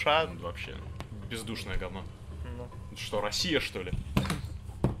хреновая душа. Ну, вообще, бездушное говно. Ну. Что, Россия, что ли?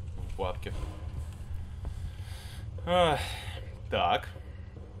 В упадке. Так.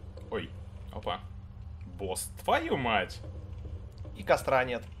 Ой, опа. Босс, твою мать! И костра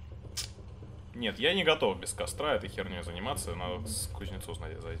нет. Нет, я не готов без костра этой херней заниматься. Надо к кузнецу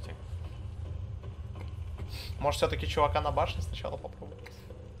зайти. Может, все-таки чувака на башне сначала попробовать?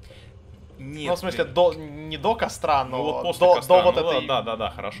 Нет. Ну, в смысле, не до костра, но ну, вот после костра. до вот ну, этой... Да,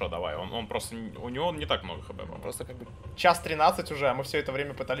 хорошо, давай. Он просто... У него не так много хп. Просто как бы час 13 уже, а мы все это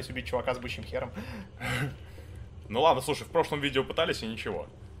время пытались убить чувака с бычьим хером. Ну ладно, слушай, в прошлом видео пытались и ничего.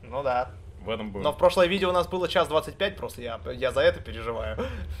 Ну да. В этом было. Но в прошлое видео у нас было час 25, просто я за это переживаю.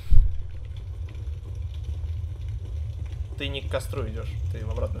 Ты не к костру идешь, ты в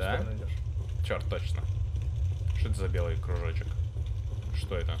обратную сторону идешь. Черт, точно. Что это за белый кружочек?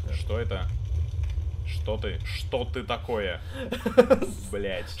 Что это? Что это? Что ты такое?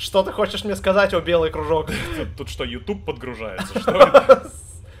 Блять. Что ты хочешь мне сказать, о белый кружок? Тут что, YouTube подгружается? Что это?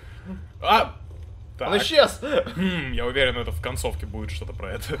 А! Он исчез! Я уверен, это в концовке будет что-то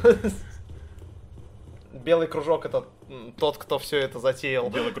про это. Белый кружок — это тот, кто все это затеял.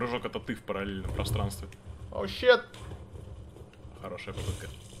 Белый кружок — это ты в параллельном пространстве. О, щет! Хорошая попытка.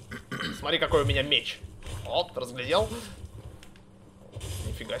 Смотри, какой у меня меч. Вот, разглядел?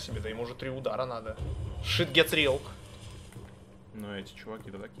 Нифига себе, да ему уже 3 удара надо. Shit gets real. Ну, эти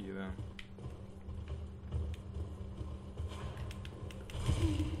чуваки-то такие, да.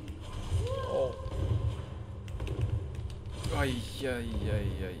 Оу.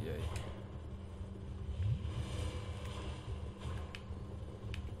 Ай-яй-яй-яй-яй.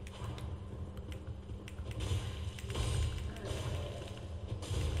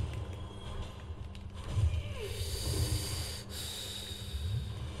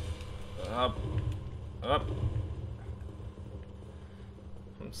 Ап.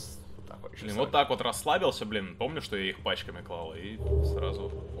 Блин, вот так вот расслабился, блин. Помню, что я их пачками клал, и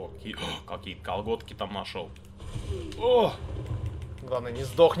сразу... О, какие колготки там нашел. О! Главное, не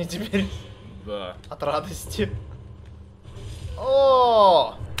сдохни теперь. Да. От радости.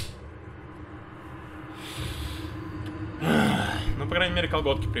 О! Ну, по крайней мере,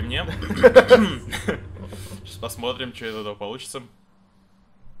 колготки при мне. Сейчас посмотрим, что из этого получится.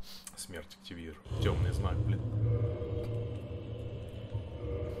 Смерть активирую. Темный знак, блин.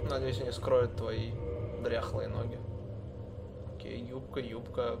 Надеюсь, они скроют твои дряхлые ноги. Окей,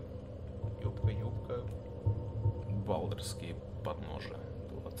 юбка. Балдерские подножия.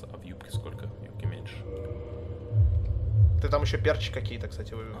 20. А в юбке сколько? В юбке меньше. Ты там еще перчи какие-то,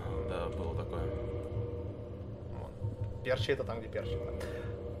 кстати, вывел. Да, было такое. Вот. Перчи — это там, где перчи.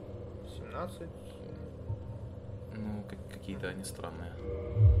 17. Ну, какие-то они странные.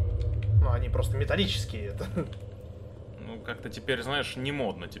 Ну, они просто металлические. Это. Ну, как-то теперь, знаешь, не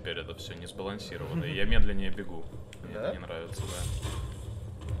модно теперь это все, не сбалансировано. И я медленнее бегу. Мне это не нравится, да.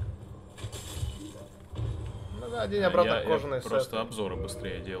 Одень обратно Я кожаный просто сет. обзоры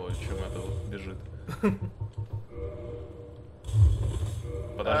быстрее делаю, чем это вот бежит.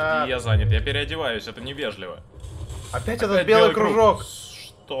 Подожди, я занят, я переодеваюсь, это невежливо. Опять этот белый кружок.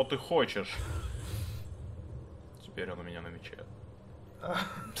 Что ты хочешь? Теперь он у меня на мече.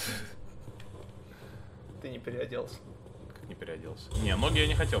 Ты не переоделся. Как не переоделся? Не, ноги я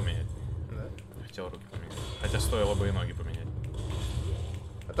не хотел менять. Да? Хотел руки поменять. Хотя стоило бы и ноги поменять.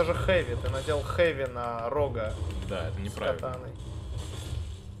 Это же хэви, ты надел хэви на рога Да, это с неправильно. катаной.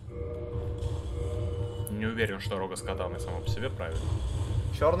 Не уверен, что рога с катаной само по себе правильно.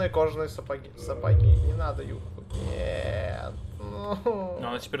 Черные кожаные сапоги. Сапоги. Не надо юбку. Нет. Но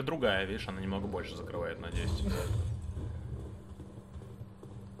она теперь другая, видишь, она немного больше закрывает на 10.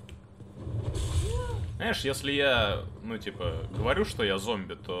 Знаешь, если я, ну, типа, говорю, что я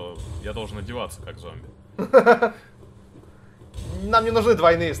зомби, то я должен одеваться как зомби. Нам не нужны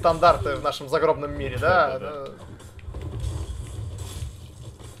двойные стандарты в нашем загробном мире, да? Да.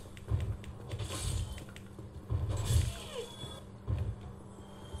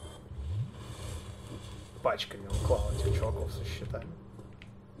 Пачками он клал этих чуваков со щитами.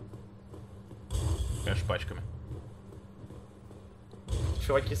 Конечно, пачками.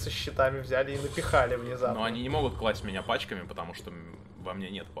 Чуваки со щитами взяли и напихали внезапно. Но они не могут класть меня пачками, потому что во мне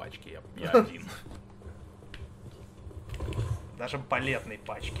нет пачки, я один. Даже балетной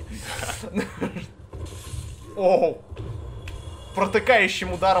пачки. Оу!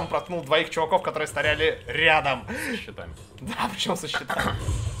 Протыкающим ударом проткнул двоих чуваков, которые стояли рядом. С щитами. Да, причем со щитами.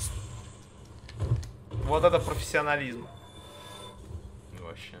 Вот это профессионализм.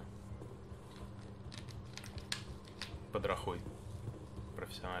 Вообще. Подрахуй.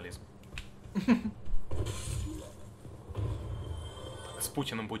 Профессионализм. С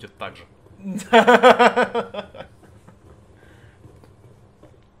Путиным будет так же.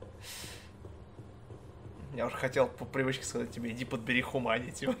 Я уже хотел по привычке сказать тебе, иди подбери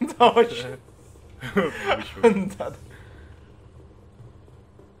хуманити. Да, очень. Да.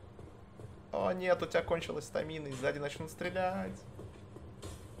 О нет, у тебя кончилась стамина, и сзади начнут стрелять.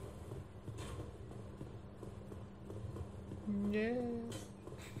 Нет.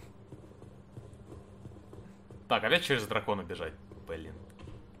 Так, опять через дракона бежать. Блин.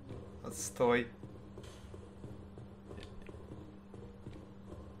 Отстой.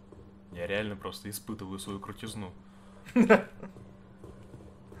 Я реально просто испытываю свою крутизну.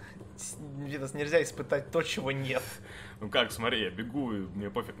 Видос, нельзя испытать то, чего нет. Ну как, смотри, я бегу, и мне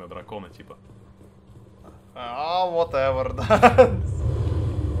пофиг на дракона, типа. Whatever, да.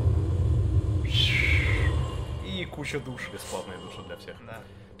 И куча душ. Бесплатные души для всех. Да.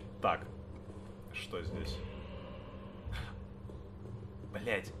 Так, что здесь?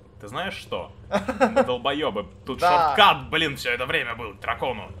 Блять, ты знаешь что? Долбоебы, тут Да. шорткат, блин, все это время был к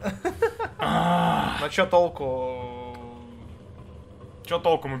дракону. Но чё толку? Че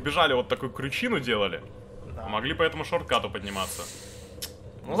толку, мы бежали, вот такую крючину делали. Да. Могли по этому шорткату подниматься.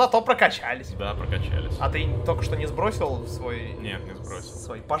 Ну зато прокачались. Да, прокачались. А ты только что не сбросил свой... Нет, не сбросил.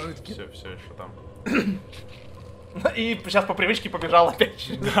 Свои пожитки? Все еще там. И сейчас по привычке побежал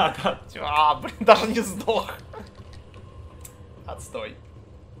опять. Да, да. Блин, даже не сдох. Отстой.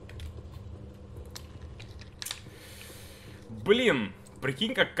 Блин,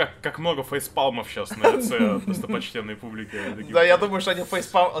 прикинь, как много фейспалмов сейчас на лице достопочтенной публики. Да, я думаю, что они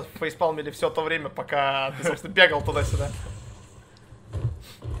фейспалмили все то время, пока ты, собственно, бегал туда-сюда.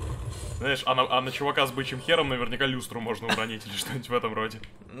 Знаешь, а на чувака с бычьим хером наверняка люстру можно уронить или что-нибудь в этом роде.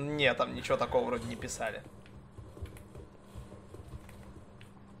 Нет, там ничего такого вроде не писали.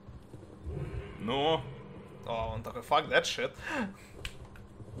 Ну, О, он такой, fuck that shit.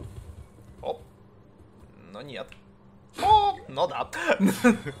 Оп. Но нет. О, но да.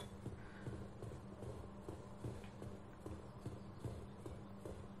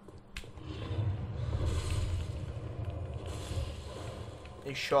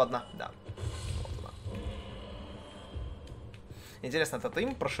 Еще одна, да. Вот она. Интересно, это ты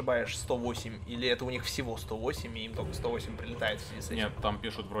им прошибаешь 108, или это у них всего 108, и им только 108 прилетает в связи с этим? нет, там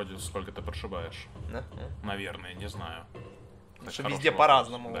пишут вроде, сколько ты прошибаешь. Да? Наверное, не знаю. Потому Так, что хороший везде вопрос.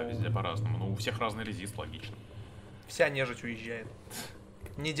 по-разному. Да, везде по-разному. Но у всех разный резист, логично. Вся нежить уезжает.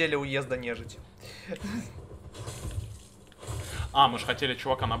 Неделя уезда нежити. А, мы же хотели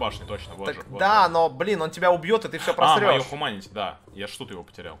чувака на башне, точно. Вот Так, же, вот да, же. но, блин, он тебя убьет, и ты все А, мою просрешь. хуманити, да. Я ж тут его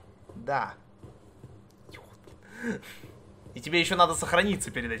потерял. Да. И тебе еще надо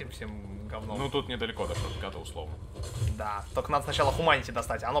сохраниться перед этим всем говном. Ну, тут недалеко до шортката, условно. Да, только надо сначала хуманити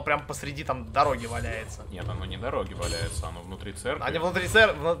достать. Оно прям посреди там дороги валяется. Нет, оно не дороги валяется, оно внутри церкви. Они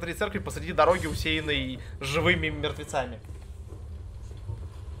внутри церкви посреди дороги, усеянной живыми мертвецами.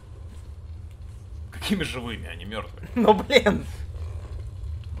 Какими живыми, они мертвые. Ну, блин.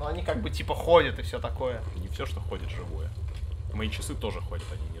 Ну, они как бы типа ходят и все такое. Не все, что ходит, живое. Мои часы тоже ходят,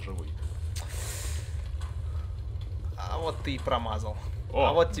 они не живые. А вот ты и промазал. О!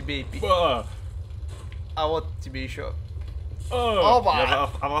 А вот тебе и А! А вот тебе еще. А! Оба! Я же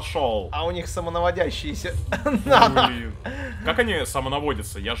вошел. А у них самонаводящиеся. Блин. Как они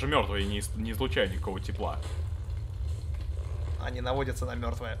самонаводятся? Я же мертвый и не излучаю никакого тепла. Они наводятся на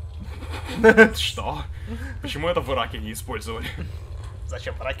мертвое. Что? Почему это в Ираке не использовали?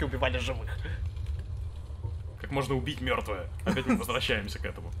 Зачем в Ираке убивали живых? Как можно убить мертвое? Опять мы возвращаемся к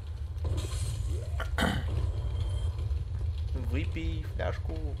этому. Выпей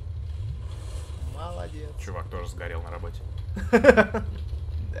фляжку. Молодец. Чувак тоже сгорел на работе.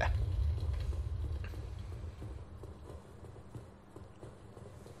 Да.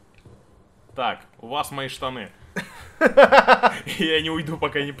 Так, у вас мои штаны. Я не уйду,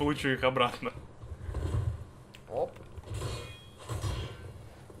 пока не получу их обратно. Оп.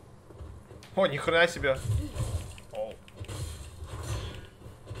 О, ни хрена себе. О.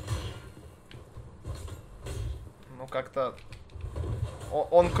 Ну как-то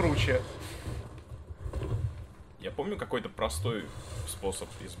он круче. Я помню какой-то простой способ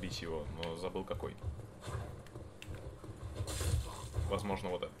избить его, но забыл какой. Возможно,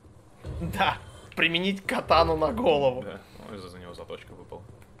 вот это. Да. Применить катану на голову. Да, ну из-за него заточка выпала.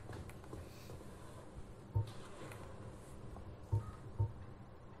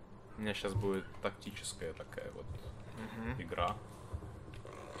 У меня сейчас будет тактическая такая вот игра.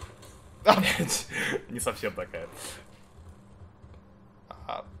 Опять. Не совсем такая.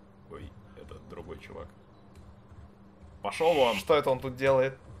 Ой, это другой чувак. Пошел вон! Что это он тут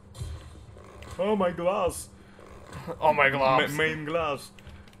делает? О май глаз! О май глаз. Мейн глаз!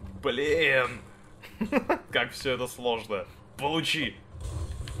 Блин! Как все это сложно! Получи!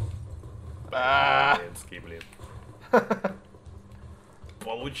 Блинский, блин.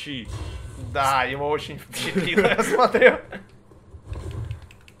 Получи! Да, его очень впечатлило, я смотрю.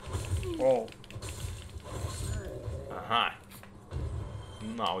 Оу. Ага.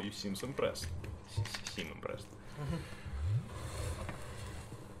 Now you seem impressed. Seem impressed.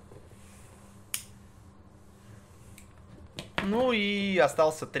 Ну и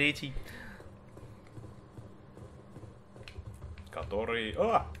остался третий. Который...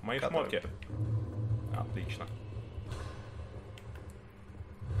 мои Который- шмотки. Отлично.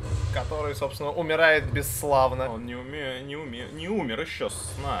 Который, собственно, умирает бесславно. Он не умер еще с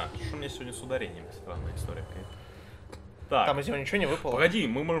сна. Что у меня сегодня с ударением? Странная история какая-то. Так, Там из него ничего не выпало. погоди,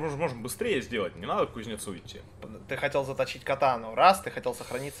 мы можем быстрее сделать. Не надо к кузнецу идти. Ты хотел заточить катану. Раз, ты хотел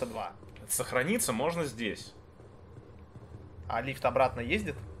сохраниться. Два. Сохраниться можно здесь. А лифт обратно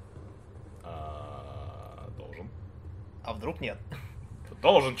ездит? Должен. А вдруг нет?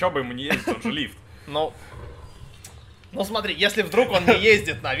 Должен, чё бы ему не ездить, он же лифт. Ну смотри, если вдруг он не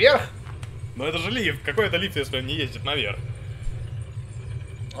ездит наверх, Но это же лифт. Какой это лифт, если он не ездит наверх?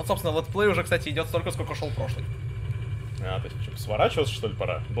 вот, собственно, летсплей уже, кстати, идет столько, сколько шел прошлый. То есть, что, сворачиваться, что ли,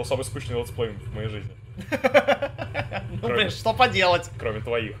 пора? Был самый скучный летсплей в моей жизни. Ну, блин, что поделать? Кроме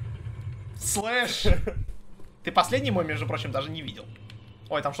твоих. Слэш. Ты последний мой, между прочим, даже не видел.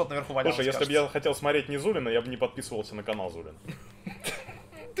 Ой, там что-то наверху валялось, Слушай, если бы кажется. я хотел смотреть не Зулина, я бы не подписывался на канал Зулин.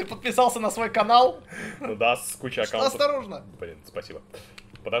 Ты подписался на свой канал? Ну да, с кучей Что аккаунтов. осторожно. Блин, спасибо.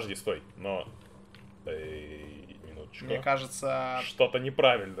 Подожди, стой, но... минуточку. Мне кажется... Что-то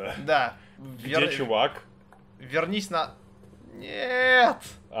неправильно. Да. Где чувак? Вернись на... Нет.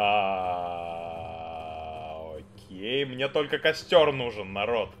 Окей, мне только костер нужен,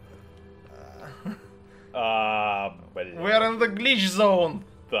 народ. Блин. We're in the glitch zone.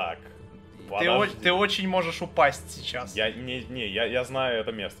 Так, Ты очень можешь упасть сейчас. я знаю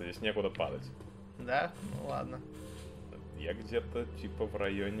это место, здесь некуда падать. Да? Ну ладно. Я где-то типа в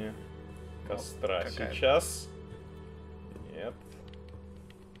районе костра какая-то. сейчас. Нет.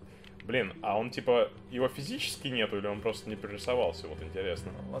 Блин, а он типа, его физически нету или он просто не прорисовался? Вот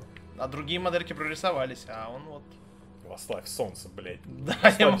интересно. Вот. А другие модельки прорисовались, а он вот... Восславь солнце, блядь. Да,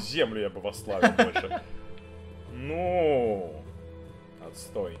 Восславь землю я бы восславил больше. Ну,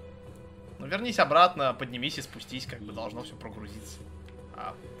 отстой. Ну вернись обратно, поднимись и спустись, как бы должно все прогрузиться.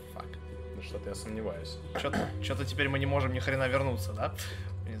 Фак. Ну что-то я сомневаюсь. Что-то теперь мы не можем ни хрена вернуться, да?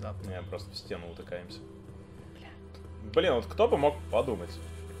 Внезапно. Не, просто в стену утыкаемся. Блин, вот кто бы мог подумать.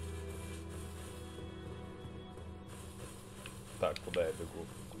 Так, куда я бегу?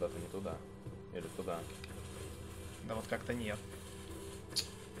 Куда-то не туда. Или туда. Да вот как-то нет.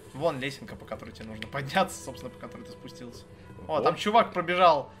 Вон лесенка, по которой тебе нужно подняться, собственно, по которой ты спустился. О, Вот. там чувак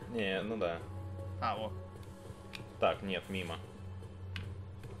пробежал. Не, ну да. Вот. Так, нет, мимо.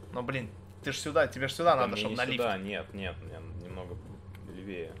 Но, блин, Ты ж сюда, тебе ж сюда Да надо, мне чтобы не на лифт. сюда, нет, мне немного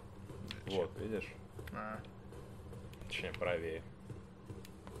левее. Вот, видишь? А. Точнее, правее.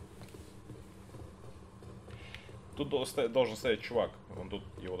 Тут должен стоять чувак.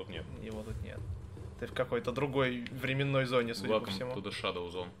 Его тут нет. Его тут нет. Ты в какой-то другой временной зоне, судя по всему. Welcome to the Shadow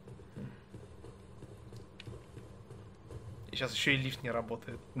Zone. И сейчас еще и лифт не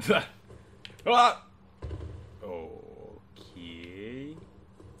работает. Да. Окей.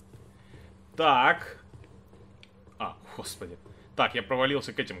 Так. Господи. Так, я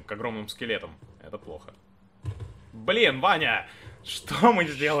провалился к огромным скелетам. Это плохо. Блин, Ваня! Что мы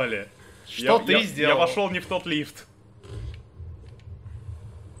сделали? Что ты сделал? Я вошел не в тот лифт.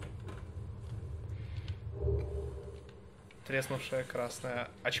 Треснувшее красное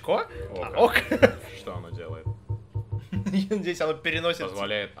очко? Ок. Ок. Что оно делает? Здесь оно переносит...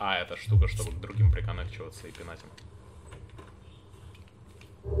 Позволяет... это штука, чтобы к другим приконнекчиваться и пинать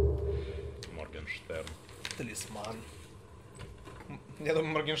им. Моргенштерн. Талисман. Я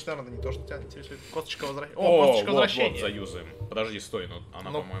думаю, Моргенштерн это не то, что тебя интересует. Косточка возвращения. О, Косточка вот, возвращения. заюзаем. Подожди, стой, она,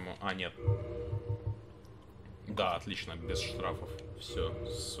 Ну. по-моему... нет. Да, отлично, без штрафов. Все,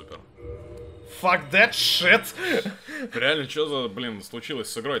 супер. Fuck that shit! Реально, что за, случилось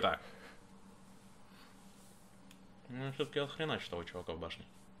с игрой-то? Ну, все-таки отхреначь того чувака в башне.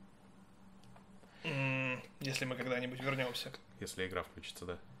 Если мы когда-нибудь вернемся. Если игра включится,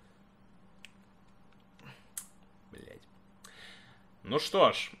 да. Блять. Ну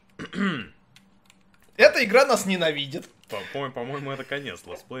что ж. Эта игра нас ненавидит. По-моему, это конец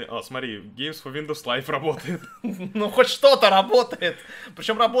летсплея. Смотри, Games for Windows Live работает. Ну, хоть что-то работает.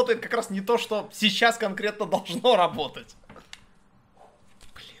 Причем работает как раз не то, что сейчас конкретно должно работать.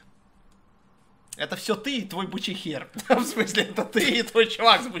 Блин. Это все ты и твой бычий хер. В смысле, это ты и твой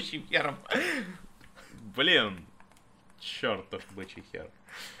чувак с бычьим хером. Блин. Чертов бычий хер.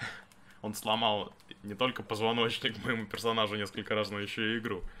 Он сломал не только позвоночник моему персонажу несколько раз, но еще и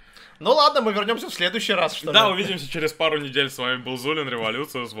игру. Ну ладно, мы вернемся в следующий раз, что ли. Да, увидимся через пару недель. С вами был Zulin,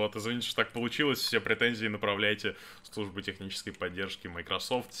 Революция. Вот, извините, что так получилось. Все претензии направляйте в службу технической поддержки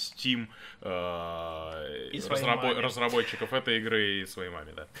Microsoft, Steam, разработчиков этой игры и своей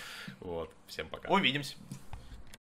маме, да. Вот, всем пока. Увидимся.